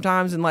mirror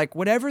sometimes and like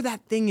whatever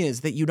that thing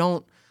is that you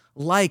don't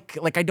like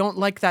I don't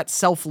like that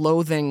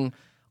self-loathing,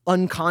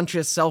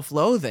 unconscious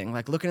self-loathing,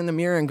 like looking in the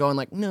mirror and going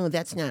like, no,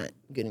 that's not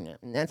good enough,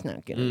 and that's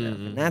not good enough,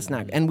 and that's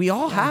not. And we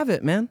all have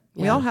it, man.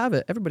 We all have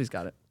it. Everybody's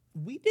got it.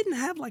 We didn't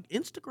have like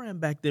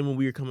Instagram back then when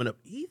we were coming up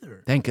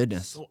either. Thank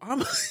goodness. So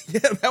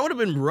that would have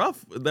been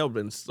rough. That would have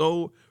been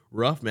so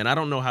rough, man. I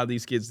don't know how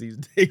these kids these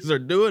days are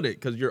doing it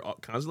because you're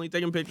constantly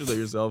taking pictures of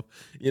yourself,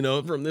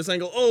 from this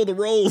angle. Oh, the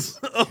rolls.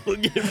 Oh,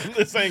 again, from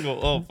this angle.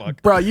 Oh,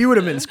 fuck. Bro, you would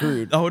have been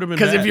screwed. I would have been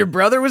Because if mad. your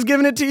brother was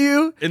giving it to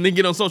you, And then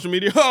get on social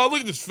media. Oh,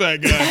 look at this fat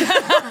guy.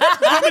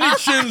 How many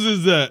chins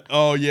is that?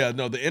 Oh, yeah.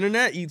 No, the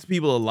internet eats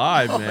people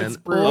alive, man. it's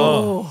brutal.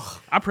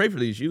 Oh, I pray for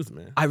these youth,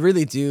 man. I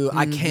really do.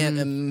 I can't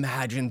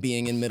imagine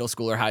being in middle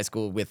school or high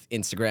school with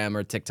Instagram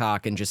or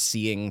TikTok and just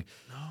seeing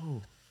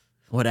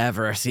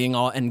whatever, seeing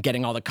all and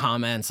getting all the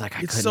comments. Like I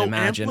It's couldn't so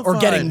imagine. Or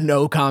amplified. getting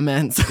no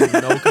comments.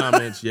 No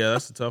comments. Yeah,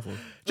 that's a tough one.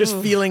 Just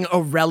feeling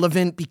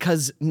irrelevant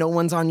because no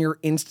one's on your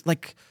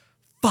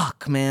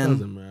fuck, man.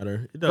 Doesn't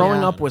matter. It doesn't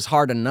Growing up matter. was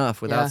hard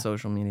enough without Yeah.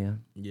 social media.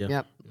 Yeah.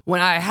 Yep. When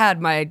I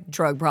had my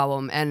drug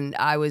problem and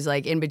I was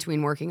like in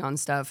between working on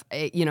stuff,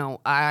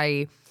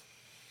 I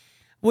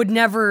would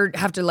never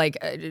have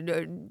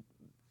to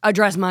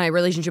address my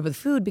relationship with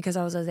food because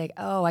I was like,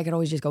 oh, I could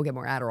always just go get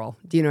more Adderall.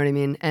 Do you know what I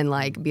mean? And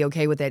like be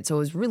okay with it. So it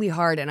was really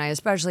hard. And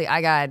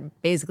I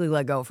got basically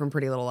let go from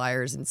Pretty Little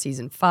Liars in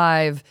season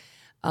 5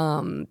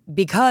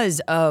 because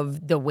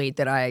of the weight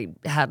that I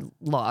had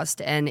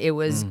lost. And it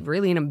was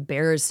really an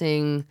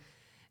embarrassing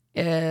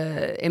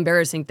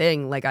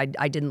thing. Like I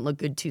didn't look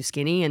good too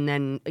skinny. And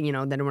then,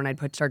 then when I'd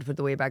start to put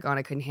the weight back on,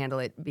 I couldn't handle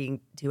it being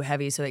too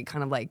heavy. So it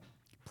kind of like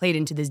played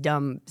into this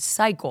dumb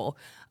cycle.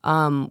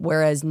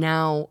 Whereas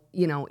now,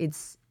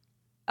 it's,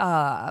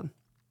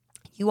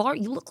 you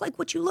look like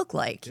what you look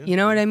like. You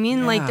know what I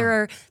mean? Like there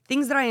are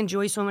things that I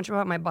enjoy so much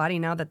about my body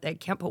now that I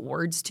can't put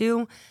words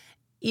to,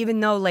 even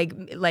though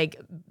like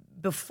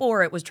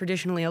before it was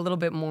traditionally a little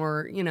bit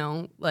more, I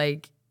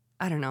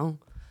don't know,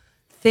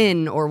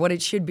 thin or what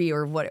it should be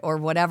or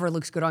whatever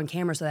looks good on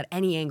camera so that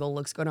any angle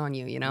looks good on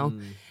you,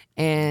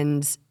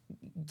 and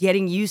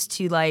getting used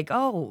to like,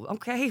 oh,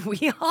 okay,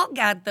 we all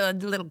got the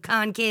little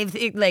concave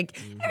thing, like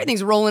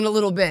everything's rolling a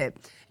little bit.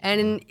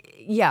 And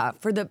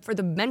for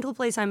the mental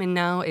place I'm in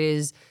now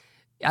is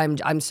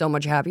I'm so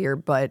much happier,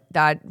 but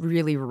that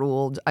really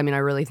ruled. I mean, I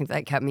really think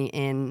that kept me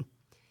in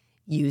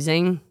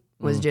using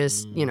was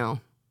just,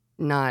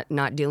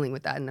 not dealing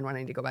with that. And then when I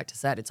need to go back to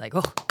set, it's like, oh,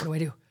 what do I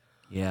do?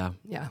 Yeah.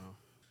 Yeah.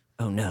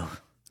 Oh no.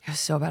 It was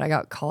so bad. I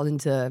got called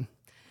into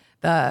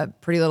the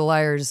Pretty Little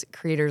Liars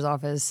creator's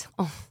office.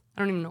 Oh, I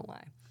don't even know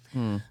why.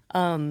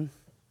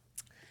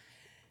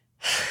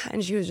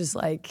 And she was just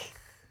like,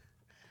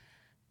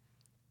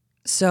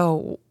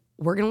 so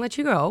we're going to let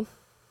you go.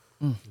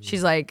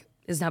 She's like,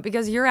 it's not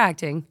because you're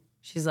acting.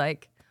 She's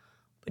like,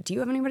 but do you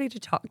have anybody to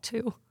talk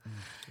to?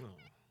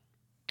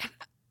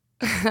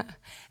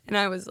 And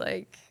I was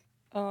like,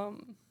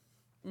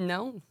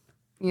 no,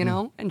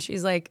 And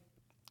she's like,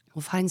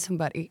 we'll find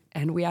somebody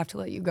and we have to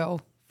let you go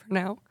for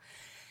now.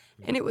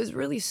 And it was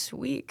really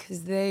sweet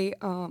because they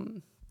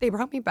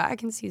brought me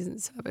back in season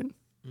 7,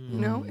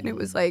 and it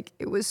was like,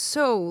 it was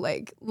so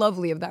like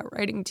lovely of that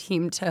writing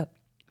team to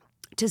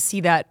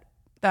see that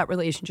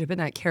relationship and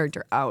that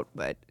character out.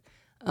 But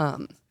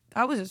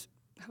that was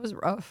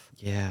rough.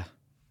 Yeah.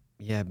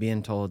 Yeah.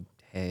 Being told,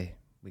 hey,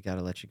 we got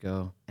to let you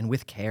go. And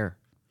with care.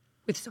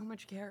 With so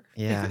much care.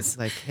 Yeah. It's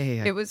like,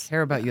 hey, I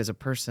care about you as a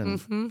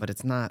person, but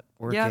it's not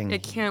working. Yeah,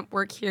 it can't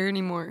work here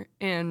anymore.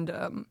 And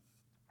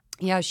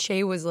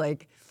Shay was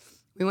like,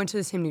 we went to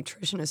the same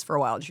nutritionist for a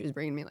while and she was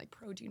bringing me like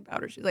protein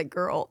powder. She's like,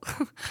 girl.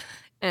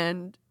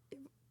 And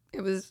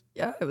it was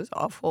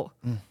awful.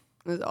 It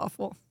was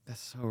awful. That's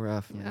so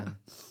rough, man.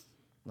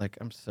 Like,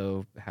 I'm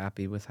so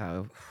happy with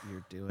how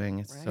you're doing.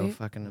 It's so Right?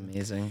 fucking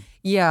amazing.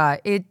 Yeah,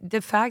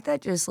 the fact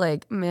that just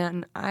like,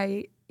 man,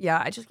 I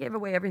just gave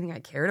away everything I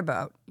cared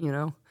about,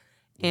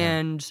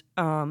 And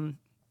I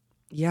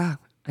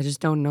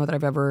just don't know that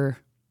I've ever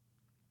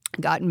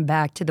gotten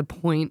back to the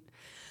point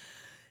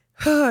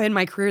in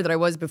my career that I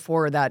was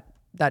before that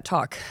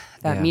talk,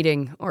 that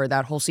meeting, or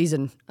that whole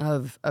season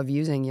of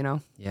using,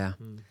 Yeah.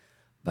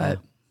 But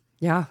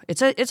yeah,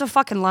 it's a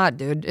fucking lot,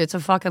 dude. It's a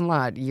fucking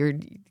lot. You're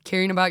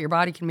caring about your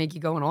body can make you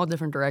go in all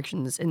different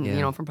directions,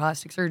 and from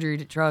plastic surgery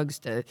to drugs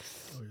to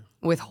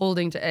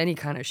withholding to any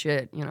kind of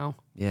shit,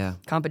 Yeah.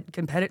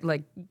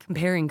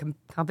 Comparing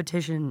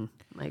competition,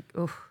 like,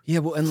 oof. Yeah,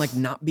 well, and like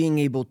not being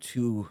able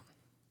to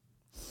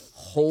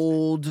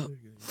hold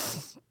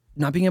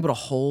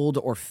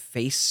or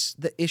face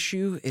the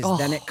issue is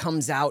then it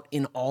comes out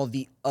in all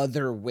the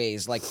other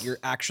ways. Like you're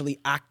actually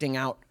acting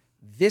out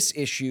this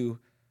issue,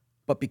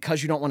 but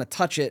because you don't want to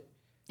touch it,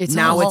 it's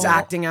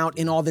acting out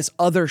in all this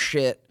other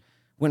shit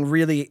when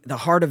really the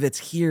heart of it's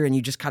here and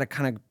you just gotta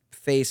kind of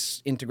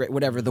integrate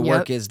whatever the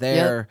work is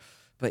there.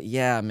 But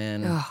yeah,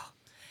 man.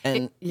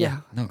 And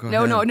no, go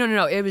ahead.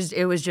 No. It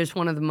was just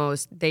one of the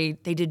most. They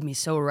did me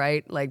so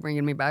right, like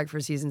bringing me back for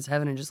season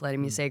 7 and just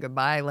letting me say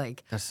goodbye.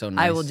 Like That's so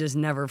nice. I will just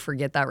never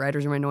forget that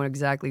writer's room. I know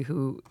exactly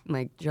who,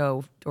 like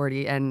Joe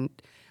Doherty, and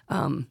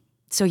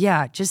so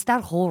yeah, just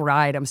that whole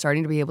ride. I'm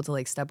starting to be able to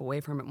like step away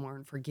from it more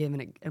and forgive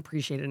and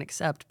appreciate and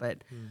accept.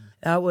 But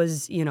that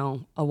was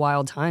a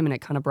wild time, and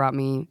it kind of brought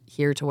me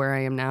here to where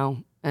I am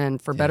now.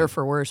 And for better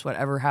for worse,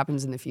 whatever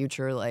happens in the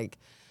future, like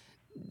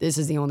this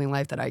is the only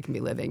life that I can be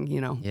living,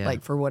 you know, Yeah.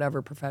 like for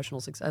whatever professional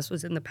success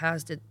was in the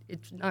past,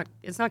 it's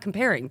not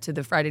comparing to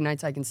the Friday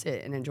nights I can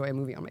sit and enjoy a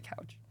movie on my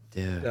couch.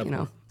 Dude. That You know.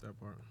 part, that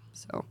part.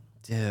 So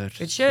Dude,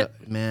 Good shit.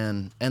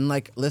 man. And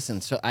like, listen.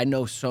 So I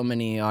know so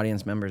many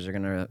audience members are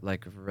gonna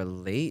like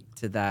relate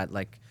to that.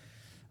 Like,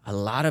 a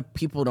lot of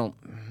people don't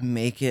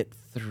make it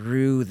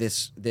through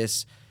this.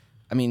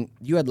 I mean,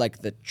 you had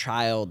like the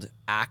child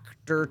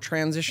actor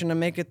transition to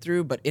make it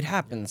through, but it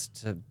happens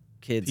to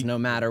kids no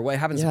matter what. It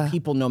happens Yeah. to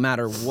people no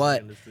matter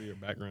what. Industry or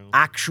background.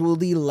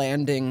 Actually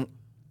landing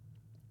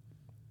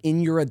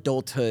in your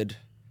adulthood,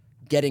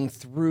 getting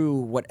through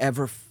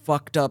whatever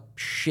fucked up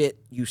shit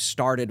you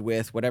started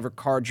with, whatever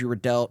cards you were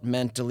dealt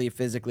mentally,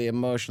 physically,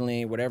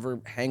 emotionally, whatever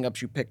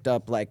hangups you picked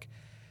up, like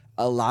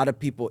a lot of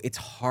people, it's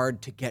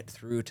hard to get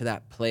through to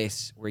that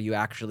place where you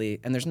actually,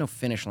 and there's no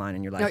finish line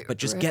in your life, No, but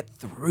just right. get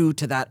through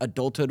to that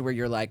adulthood where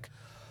you're like,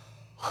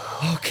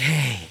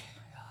 okay,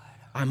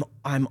 I'm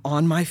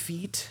on my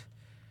feet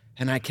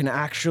and I can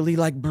actually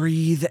like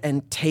breathe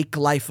and take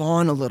life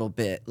on a little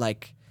bit.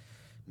 Like,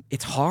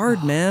 it's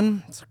hard,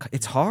 man.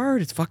 It's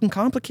hard. It's fucking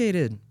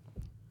complicated.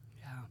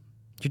 Yeah.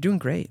 You're doing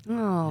great.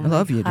 Oh, I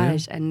love you, dude.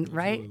 gosh. And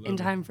right in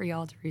time for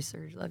y'all to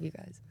resurge. Love you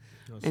guys.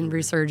 And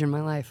resurge in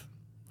my life.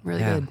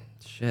 Really good.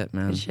 Shit,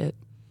 man. Good shit.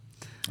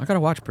 I gotta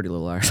watch Pretty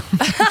Little Liars.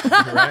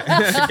 Right?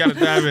 Gotta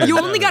dive in. You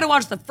only got to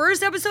watch the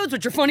first episodes,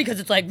 which are funny because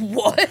it's like,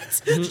 what?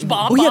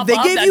 Bob, Oh, yeah, Bob, they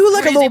Bob, gave that's you,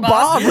 like, a crazy little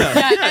Bob. Yeah,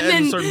 At a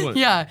and certain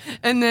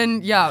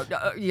then point.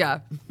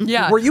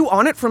 yeah. Were you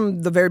on it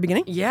from the very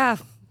beginning? Yeah.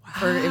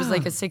 It was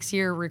like a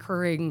 6-year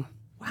recurring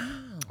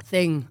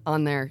thing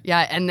on there.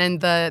 Yeah. And then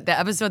the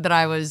episode that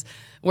I was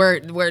where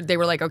they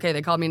were like, okay,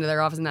 they called me into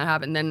their office and that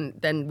happened.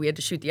 Then we had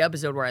to shoot the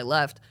episode where I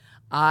left.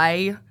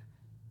 I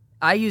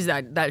use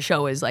that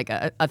show as like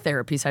a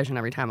therapy session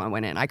every time I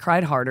went in. I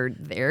cried harder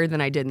there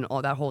than I did in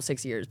all that whole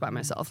 6 years by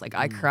myself. Like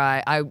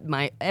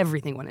my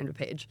everything went into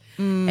Paige.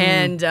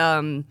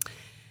 And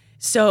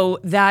so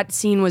that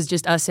scene was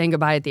just us saying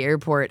goodbye at the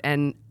airport,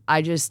 and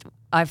I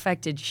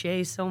affected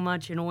Shay so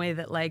much in a way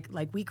that like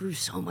we grew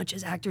so much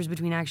as actors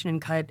between action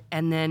and cut,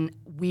 and then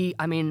the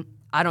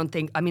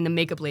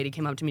makeup lady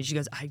came up to me, she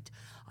goes, I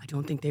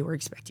don't think they were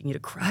expecting you to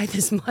cry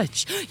this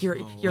much.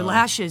 Your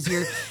lashes,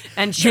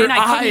 and Shay and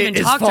I couldn't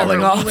even talk to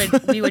her.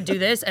 We would do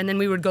this, and then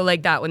we would go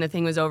like that when the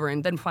thing was over,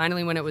 and then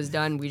finally when it was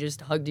done, we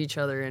just hugged each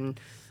other and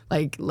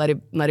like let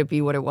it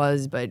be what it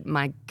was. But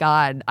my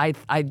God,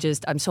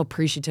 I'm so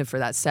appreciative for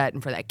that set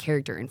and for that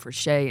character and for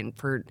Shay and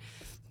for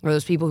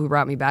those people who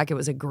brought me back. It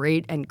was a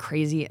great and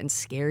crazy and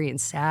scary and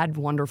sad,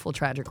 wonderful,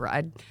 tragic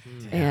ride.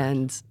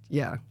 And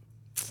yeah.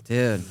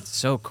 Dude,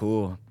 so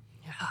cool.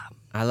 Yeah.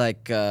 I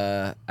like.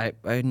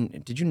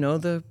 Did you know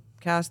the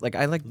cast? Like,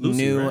 I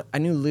Lucy, right? I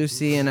knew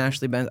Lucy and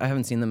Ashley Benz. I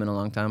haven't seen them in a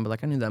long time, but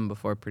like I knew them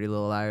before Pretty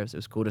Little Liars. It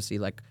was cool to see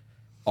like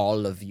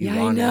all of you. Yeah, I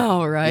on it.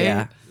 know, right?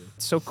 Yeah.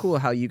 It's so cool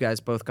how you guys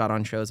both got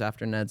on shows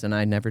after Ned's and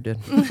I never did.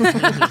 You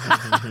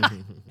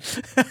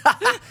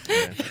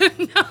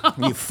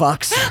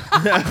fucks.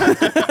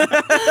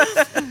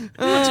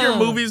 What's your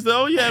movies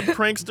though? You had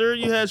Prankster,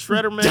 you had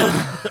Shredder Man.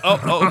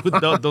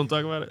 Don't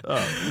talk about it.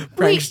 Oh.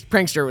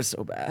 Prankster was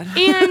so bad.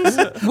 And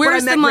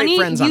where's met the great money?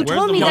 friends on You it.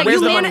 told me Where's that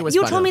the you money was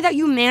you fun. told me that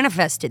you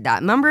manifested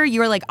that. Remember, you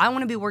were like, I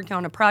want to be working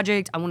on a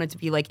project. I want it to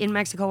be like in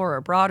Mexico or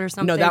abroad or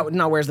something. No, that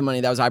not Where's the Money?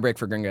 That was I Break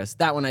for Gringos.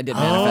 That one I did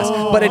manifest,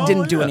 but it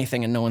didn't do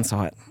anything and no one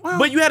saw it.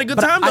 But you had a good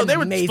time though. They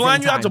were amazing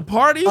flying you out to time.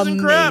 parties and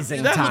crap.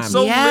 Amazing That time. was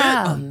so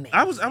Yeah. lit.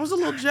 I was a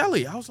little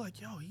jelly. I was like,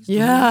 yo, he's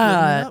Yeah.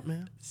 living it up,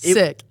 man.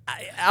 sick.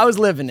 I was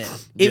living it.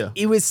 Yeah.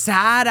 It was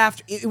sad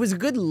after. It was a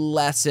good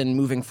lesson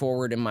moving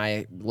forward in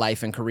my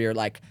life and career.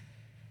 Like,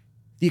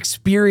 the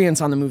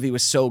experience on the movie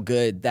was so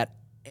good that,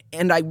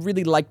 and I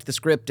really liked the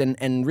script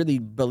and really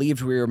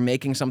believed we were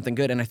making something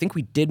good. And I think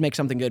we did make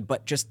something good,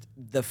 but just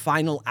the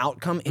final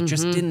outcome, it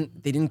just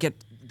didn't. They didn't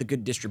get the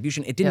good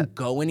distribution. It didn't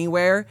go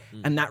anywhere,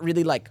 and that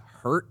really like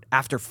hurt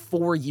after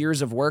 4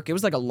 years of work. It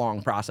was like a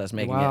long process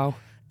making it.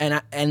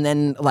 And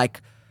then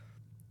like,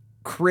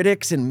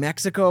 critics in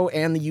Mexico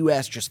and the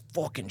US just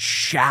fucking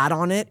shat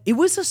on it. It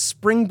was a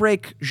spring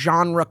break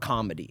genre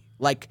comedy.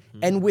 Like,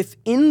 and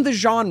within the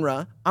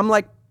genre, I'm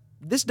like,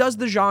 this does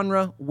the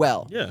genre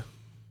well. Yeah.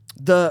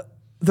 The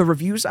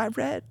reviews I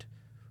read,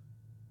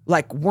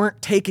 like,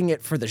 weren't taking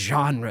it for the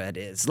genre it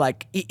is.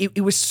 Like,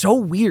 it was so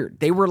weird.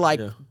 They were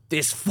like,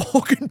 this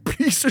fucking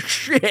piece of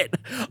shit.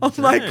 I'm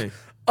like,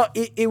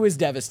 it was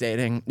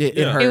devastating. It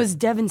hurt. It was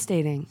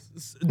devastating.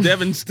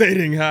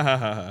 Devastating. Ha ha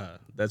ha ha.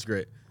 That's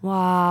great.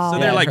 Wow. So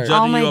they're like hurt.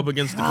 judging Oh you my up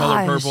against The Color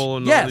gosh. Purple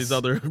and all Yes. these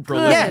other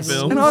prolific Yes.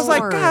 films. And I was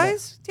like, Lord.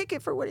 guys, take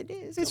it for what it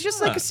is. It's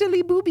just like a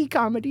silly booby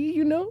comedy,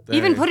 you know?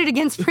 Even Dang. put it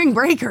against Spring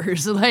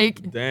Breakers.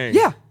 Like, Dang.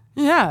 Yeah.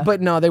 yeah. But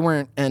no, they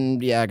weren't.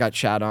 And yeah, I got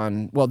shat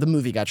on. Well, the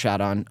movie got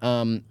shat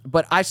on.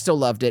 But I still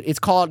loved it. It's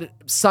called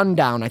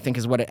Sundown, I think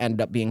is what it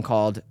ended up being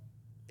called.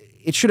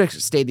 It should have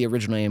stayed the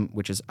original name,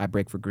 which is I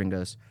Break for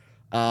Gringos.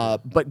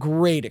 But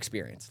great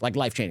experience, like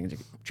life-changing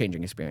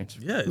experience.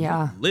 Yeah.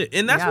 Yeah. Lit.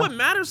 And that's Yeah. what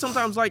matters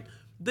sometimes. Like,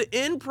 the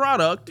end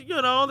product,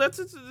 that's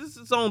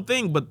its own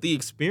thing. But the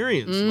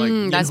experience,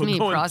 that's me,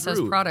 going processed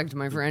through product,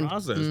 my the friend.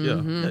 process,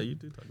 yeah, you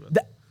do talk about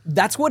that.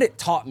 That's what it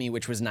taught me,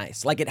 which was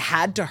nice. Like, it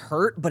had to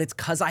hurt, but it's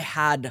because I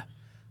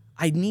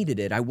needed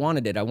it. I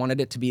wanted it. I wanted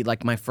it to be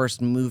like my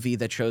first movie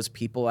that shows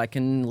people I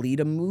can lead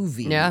a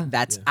movie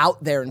that's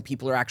out there and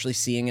people are actually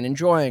seeing and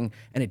enjoying.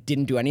 And it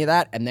didn't do any of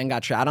that and then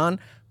got shot on.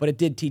 But it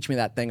did teach me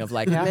that thing of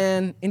like,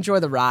 man, enjoy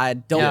the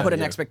ride. Don't put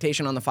an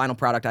expectation on the final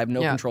product. I have no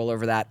control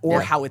over that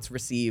or how it's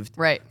received.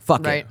 Right.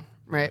 Fuck it.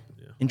 Right.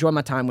 Enjoy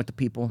my time with the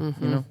people,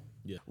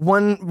 Yeah.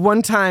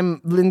 One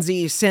time,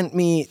 Lindsay sent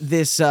me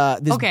this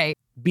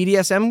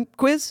BDSM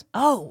quiz.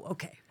 Oh,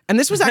 okay. And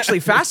this was actually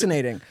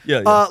fascinating.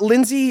 Yeah.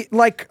 Lindsay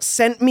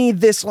sent me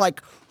this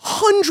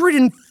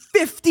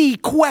 150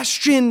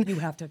 question. You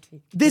have to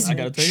take this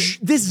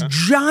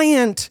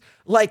giant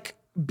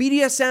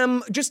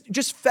BDSM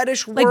just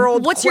fetish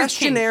world what's your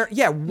questionnaire. kink?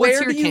 Yeah, What's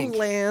where your do you kink?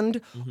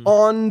 land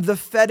on the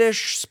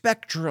fetish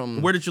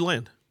spectrum? Where did you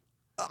land?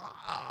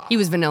 He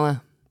was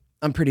vanilla.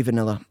 I'm pretty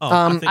vanilla.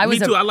 Me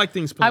too. I like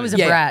things plain. I was a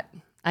Yeah. brat.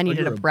 I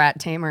needed a brat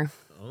tamer.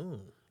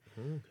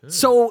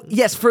 So,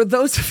 yes, for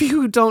those of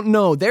you who don't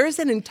know, there is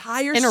an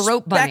entire And a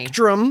rope bunny.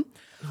 spectrum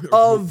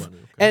of,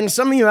 and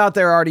some of you out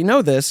there already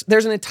know this,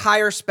 there's an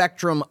entire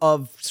spectrum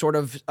of sort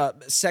of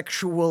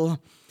sexual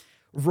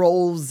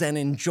roles and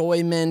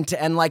enjoyment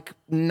and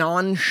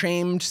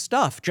non-shamed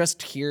stuff.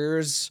 Just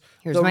here's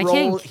the my role,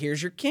 kink.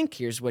 here's your kink,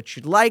 here's what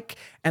you'd like.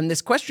 And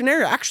this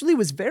questionnaire actually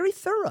was very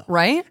thorough.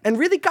 Right? And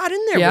really got in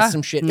there Yeah. with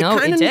some shit. No,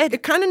 it did.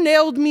 It kind of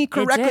nailed me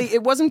correctly. did.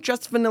 It wasn't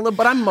just vanilla,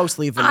 but I'm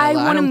mostly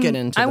vanilla. I don't get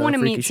into I the want to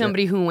freaky meet shit.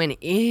 somebody who went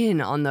in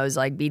on those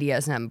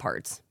BDSM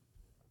parts.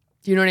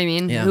 Do you know what I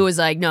mean? Yeah. Who was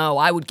like, no,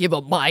 I would give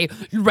up my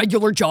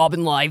regular job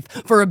in life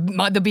for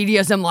the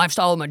BDSM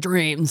lifestyle of my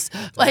dreams.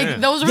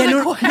 Those were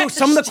the questions. No,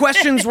 some of the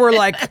questions were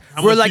like,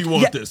 How much do you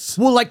want this?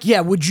 Well,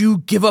 would you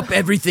give up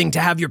everything to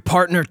have your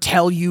partner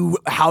tell you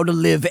how to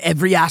live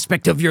every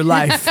aspect of your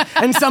life?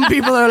 And some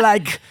people are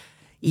like,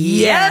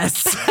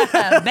 yes,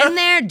 Been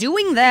there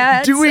doing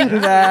that.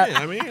 doing that.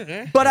 I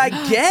mean, But I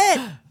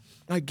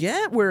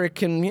get where it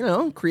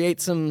can,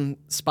 create some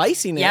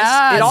spiciness.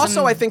 Yeah, it also,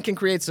 some- I think, can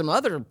create some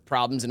other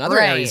problems in other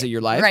Right, areas of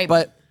your life. right.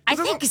 But I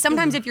think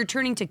sometimes if you're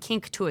turning to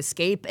kink to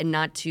escape and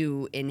not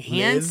to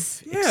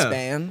enhance.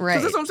 expand. Right.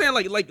 Because that's what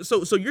I'm saying.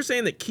 So you're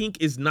saying that kink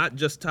is not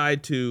just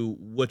tied to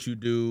what you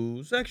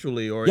do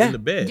sexually or in the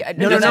bed. Yeah,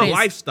 no, it's no, a no.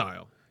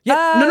 lifestyle.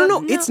 Yeah,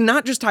 no. It's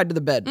not just tied to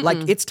the bed.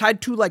 It's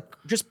tied to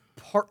just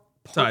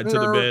Tied to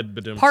the bed,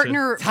 but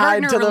Partner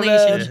tied to the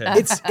relationship. bed.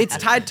 It's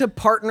tied to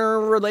partner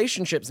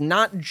relationships,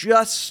 not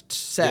just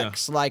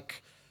sex,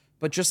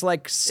 but just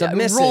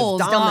submissive,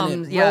 roles,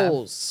 dominant doms, yeah.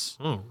 roles.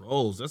 Oh,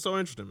 roles. That's so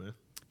interesting, man.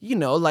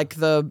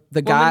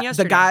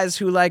 The guys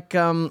who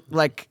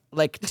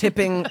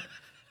tipping.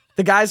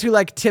 The guys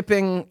who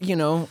tipping,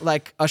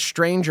 a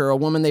stranger, a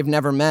woman they've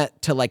never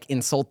met, to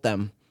insult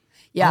them.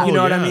 Yeah. You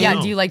know what I mean?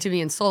 Yeah, do you like to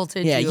be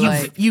insulted? Yeah, Do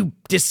you you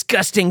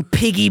disgusting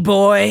piggy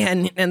boy,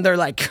 and they're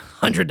like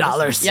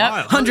 $100.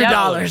 Yep.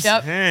 $100.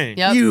 Yep. Dang.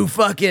 Yep. You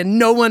fucking,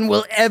 no one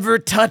will ever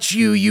touch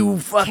you, you I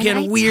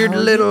fucking weird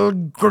tell little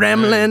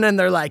gremlin. And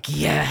they're like,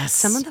 yes.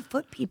 Some of the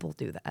foot people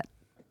do that.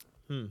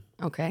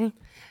 Okay.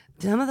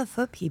 Some of the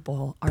foot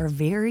people are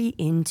very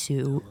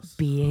into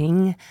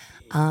being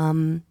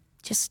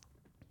just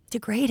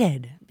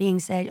degraded, being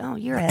said, oh,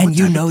 you're a, And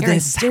you know you're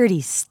this- a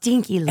dirty,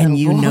 stinky little and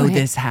you boy. know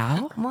this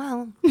how?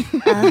 Well,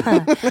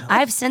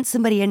 I've sent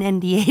somebody an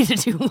NDA to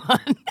do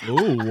one,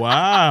 Oh,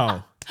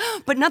 wow.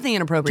 but nothing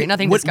inappropriate,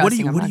 nothing What disgusting.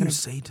 do you I'm not gonna-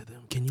 say to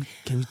them? Can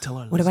you tell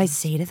our What do I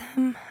say to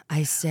them?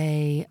 I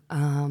say,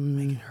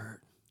 Make it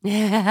hurt.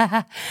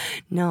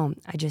 no,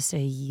 I just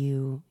say,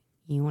 you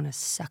want to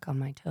suck on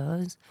my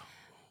toes?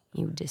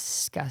 You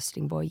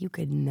disgusting boy. You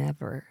could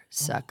never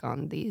suck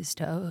on these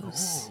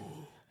toes.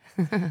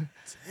 Damn.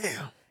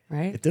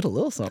 Right? It did a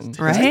little something.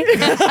 Right?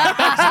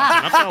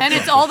 And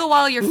it's all the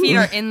while your feet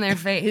are in their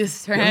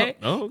face, right?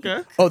 Oh,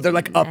 okay. Oh, they're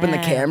up in the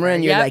camera,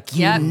 and you're Yep, like,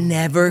 you yep.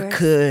 never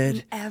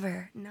could.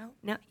 Ever. No.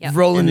 Yep.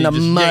 Roll in And the then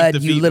just yank mud, the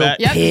you feet little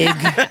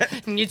back.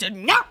 pig. And you said,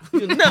 no,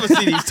 You'll never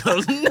see these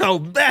toes. No,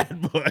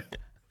 bad boy.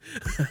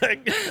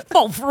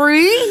 for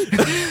free?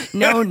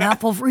 No,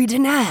 not for free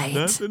tonight.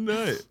 Not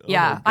tonight. Oh,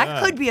 Yeah, my I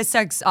God. could be a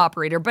sex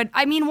operator, but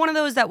I mean one of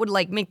those that would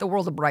make the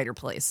world a brighter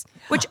place,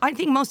 which I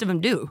think most of them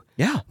do,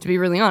 Yeah. to be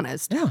really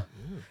honest. Yeah.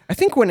 I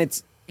think when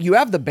you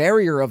have the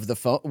barrier of the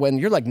phone, when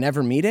you're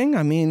never meeting,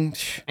 I mean,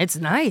 It's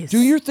nice. do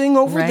your thing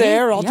over Right?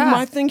 there. I'll do Yeah.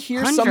 my thing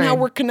here. 100. Somehow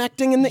we're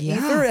connecting in the Yeah.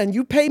 ether, and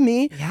you pay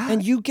me, Yeah.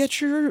 and you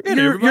get your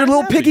everybody's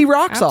little happy. piggy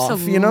rocks off,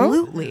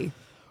 Absolutely.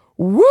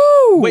 Woo!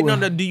 Wait,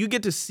 no. Do you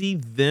get to see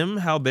them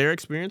how they're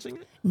experiencing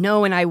it?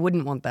 No, and I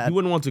wouldn't want that. You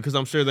wouldn't want to, because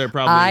I'm sure they're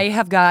probably. I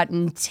have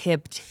gotten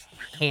tipped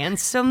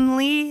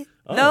handsomely,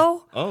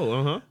 though.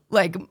 Oh,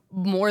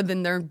 More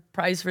than their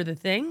price for the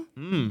thing,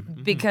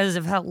 Mm-hmm. because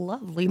of how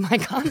lovely my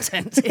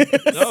content is.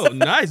 Oh,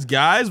 nice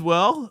guys.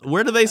 Well,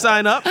 where do they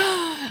sign up?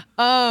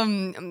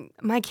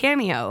 My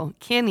cameo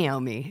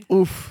me.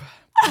 Oof.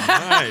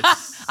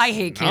 Nice. I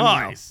hate cameo.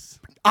 Nice.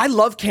 I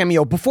love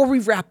Cameo. Before we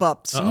wrap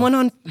up, someone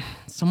on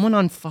Someone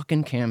on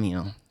fucking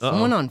Cameo.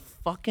 Someone on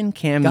fucking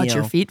Cameo. Got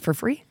your feet for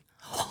free?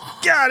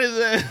 God, is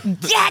that?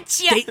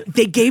 Gotcha.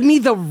 They gave me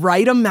the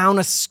right amount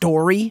of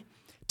story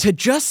to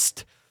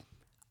just...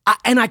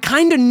 and I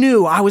kind of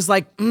knew. I was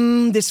like,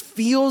 this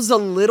feels a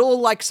little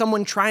like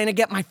someone trying to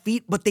get my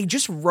feet, but they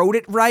just wrote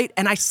it right.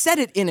 And I said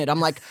it in it. I'm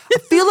like, I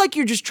feel like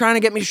you're just trying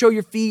to get me to show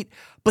your feet,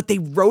 but they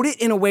wrote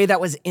it in a way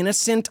that was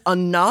innocent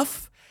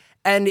enough.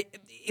 And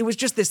it was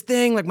just this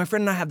thing, like my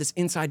friend and I have this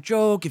inside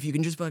joke, if you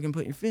can just fucking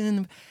put your feet in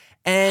them.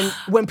 And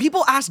when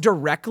people ask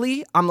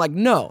directly, I'm like,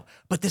 no.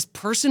 But this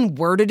person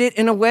worded it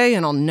in a way,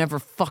 and I'll never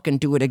fucking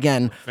do it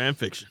again, Fan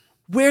fiction.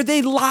 where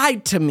they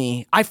lied to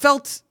me. I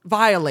felt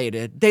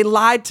violated. They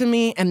lied to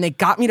me, and they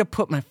got me to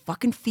put my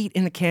fucking feet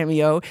in the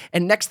Cameo.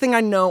 And next thing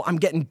I know, I'm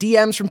getting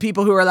DMs from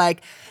people who are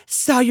like,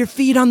 saw your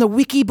feet on the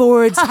wiki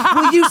boards.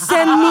 Will you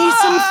send me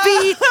some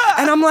feet?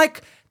 And I'm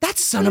like, that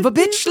son of a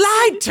bitch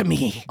lied to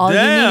me. All you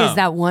need Damn. is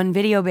that one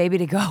video, baby,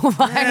 to go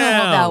viral.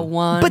 That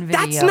one But video.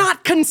 that's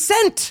not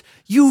consent,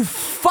 you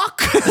fuck.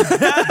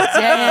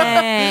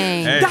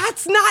 Dang.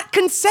 That's not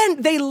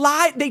consent. They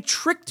lied. They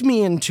tricked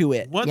me into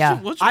it. What Yeah.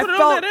 you put it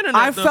on that internet?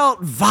 I though?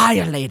 felt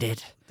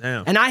violated.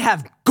 Damn. And I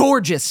have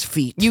gorgeous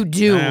feet. You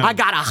do. Damn. I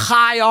got a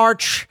high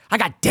arch. I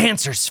got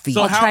dancer's feet.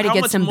 So I'll try to how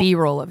get much some mo-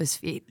 B-roll of his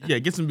feet. Yeah,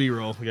 get some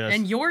B-roll, guys.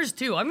 And yours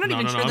too. I'm not No,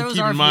 even no, sure no, I'm those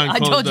keeping are mine feet. I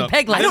closed told you, up.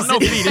 peg I legs. don't know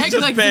feet, it's Peg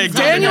just legs pegs. is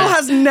fine. Daniel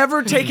has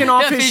never taken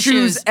off his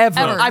shoes ever.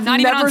 I've I've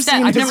even never on set.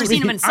 seen I've his never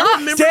seen him in feet. socks.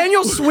 remember-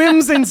 Daniel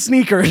swims in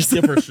sneakers.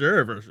 Yeah, for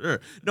sure, for sure.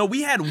 No,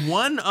 we had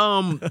one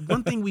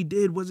thing we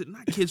did, was it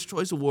not Kids'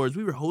 Choice Awards?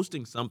 We were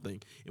hosting something,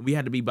 and we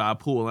had to be by a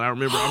pool. And I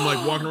remember I'm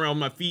like walking around with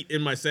my feet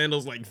in my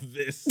sandals like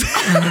this.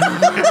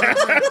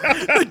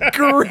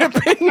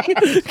 gripping.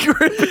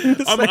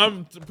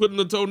 I'm putting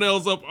the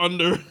toenails up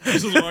under.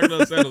 Just walking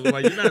on sandals. I'm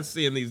like, you're not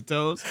seeing these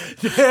toes.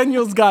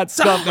 Daniel's got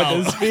stuff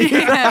with his feet.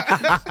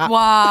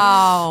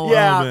 Wow.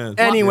 Yeah. man.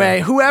 Anyway,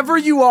 whoever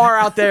you are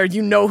out there,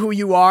 you know who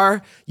you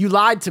are. You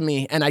lied to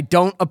me, and I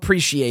don't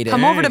appreciate it.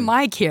 Come over to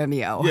my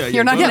Cameo. Yeah,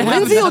 You're not go gonna ahead.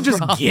 have Lindsay will that just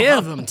problem.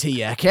 give them to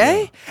you,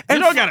 okay? You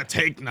And don't gotta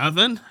take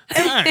nothing.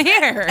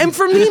 Here. And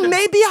for me,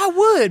 maybe I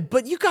would,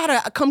 but you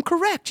gotta come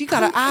correct. You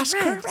gotta ask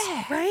correct.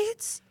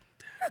 right?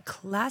 You're a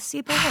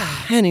classy boy.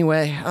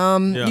 Anyway,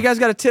 you guys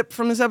got a tip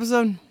from this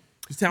episode?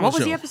 What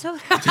was the episode?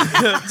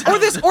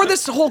 or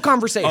this whole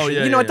conversation? Oh,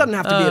 yeah, you know, yeah, it doesn't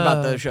have to be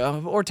about the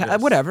show or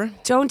whatever.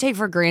 Don't take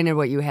for granted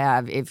what you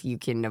have if you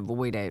can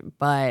avoid it.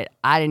 But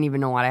I didn't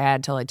even know what I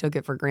had till I took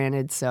it for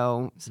granted.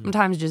 So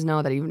sometimes just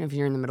know that even if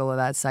you're in the middle of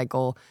that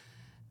cycle,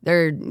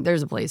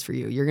 there's a place for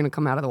you. You're gonna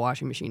come out of the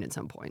washing machine at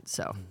some point.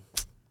 So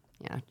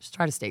yeah, just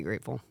try to stay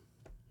grateful.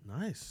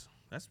 Nice.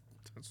 That's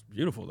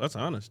beautiful. That's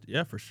honest.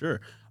 Yeah, for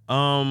sure.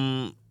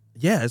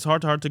 Yeah, it's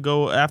hard to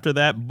go after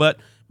that. But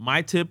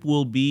my tip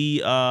will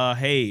be,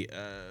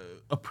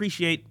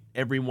 appreciate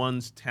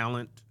everyone's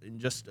talent and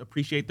just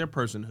appreciate their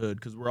personhood,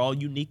 because we're all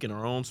unique in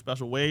our own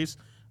special ways.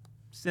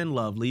 Send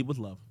love. Lead with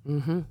love.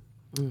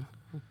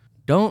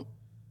 Don't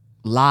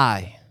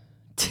lie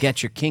to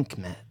get your kink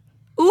met.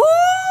 Ooh,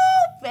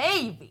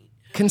 baby.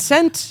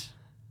 Consent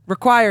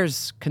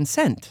requires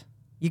consent.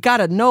 You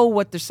gotta know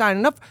what they're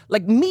signing up for.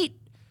 Like meet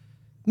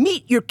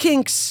your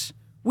kinks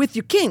with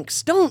your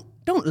kinks. Don't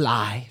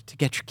lie to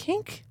get your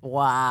kink.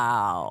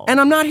 Wow. And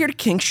I'm not here to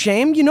kink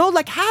shame, you know,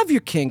 like have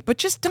your kink, but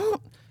just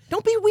don't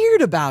be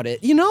weird about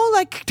it, you know?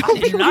 Like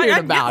don't be weird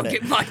about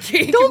it.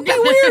 Don't be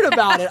weird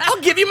about it.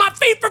 I'll give you my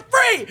feet for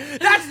free.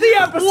 That's the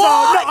episode.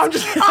 No, I'm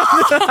just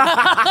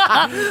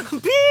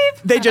Beep.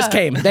 They just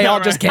came. They all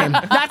just came.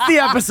 That's the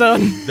episode.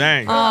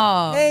 Dang.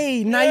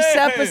 Hey, nice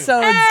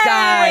episodes, Hey.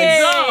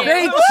 guys.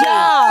 Great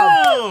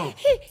job.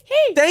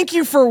 Thank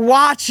you for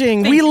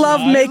watching. We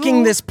love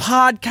making this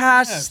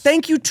podcast.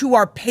 Thank you to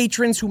our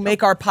patrons who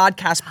make our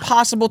podcast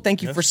possible.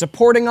 Thank you for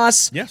supporting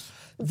us. Yes.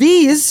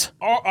 These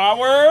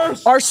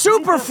Ours. are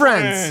super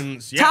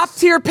friends. Yes. Top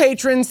tier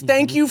patrons.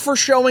 Thank you for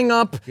showing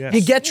up. Yes.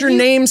 You get your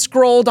name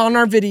scrolled on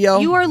our video.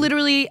 You are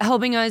literally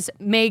helping us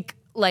make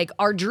like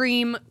our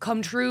dream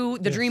come true,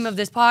 the dream of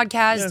this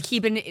podcast,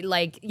 keeping it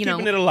like,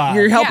 Keeping it alive.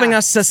 You're helping Yeah.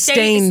 us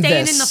sustain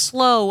staying this. in the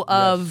flow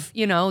of,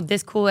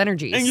 this cool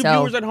energy. And you so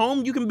viewers at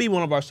home, you can be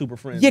one of our super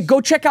friends. Yeah, go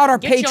check out our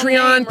Get your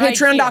Patreon, name right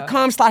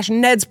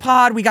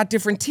patreon.com/NedsPod. We got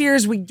different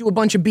tiers. We do a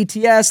bunch of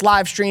BTS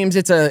live streams.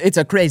 It's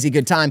a crazy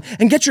good time.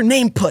 And get your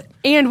name put.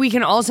 and we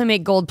can also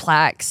make gold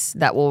plaques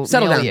that will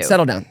Settle mail down, you.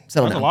 settle down,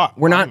 settle That's down. a lot.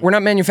 We're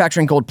not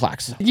manufacturing gold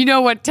plaques. You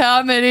know what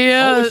time it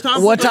is? it's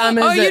time What for time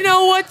is Oh, it? you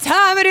know what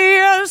time it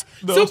is?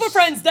 The Super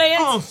Friends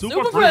dance.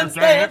 Super Friends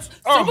dance.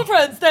 Super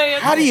Friends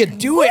dance. How do you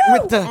do it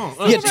with the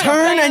you Super turn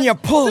Friends and you dance.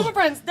 pull? Super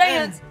Friends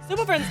dance.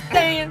 Super Friends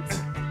dance.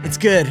 It's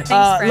good.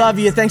 friend. Love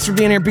you. Thanks for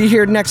being here. Be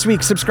here next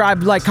week.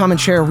 Subscribe, like, comment,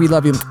 share. We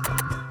love you.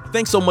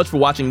 Thanks so much for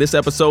watching this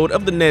episode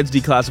of the Ned's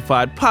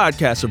Declassified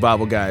Podcast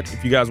Survival Guide.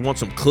 If you guys want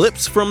some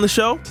clips from the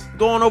show,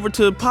 go on over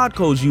to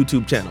Podco's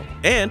YouTube channel.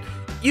 And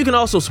you can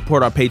also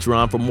support our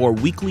Patreon for more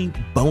weekly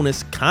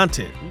bonus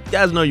content. You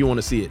guys know you want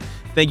to see it.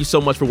 Thank you so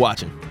much for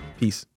watching. Peace.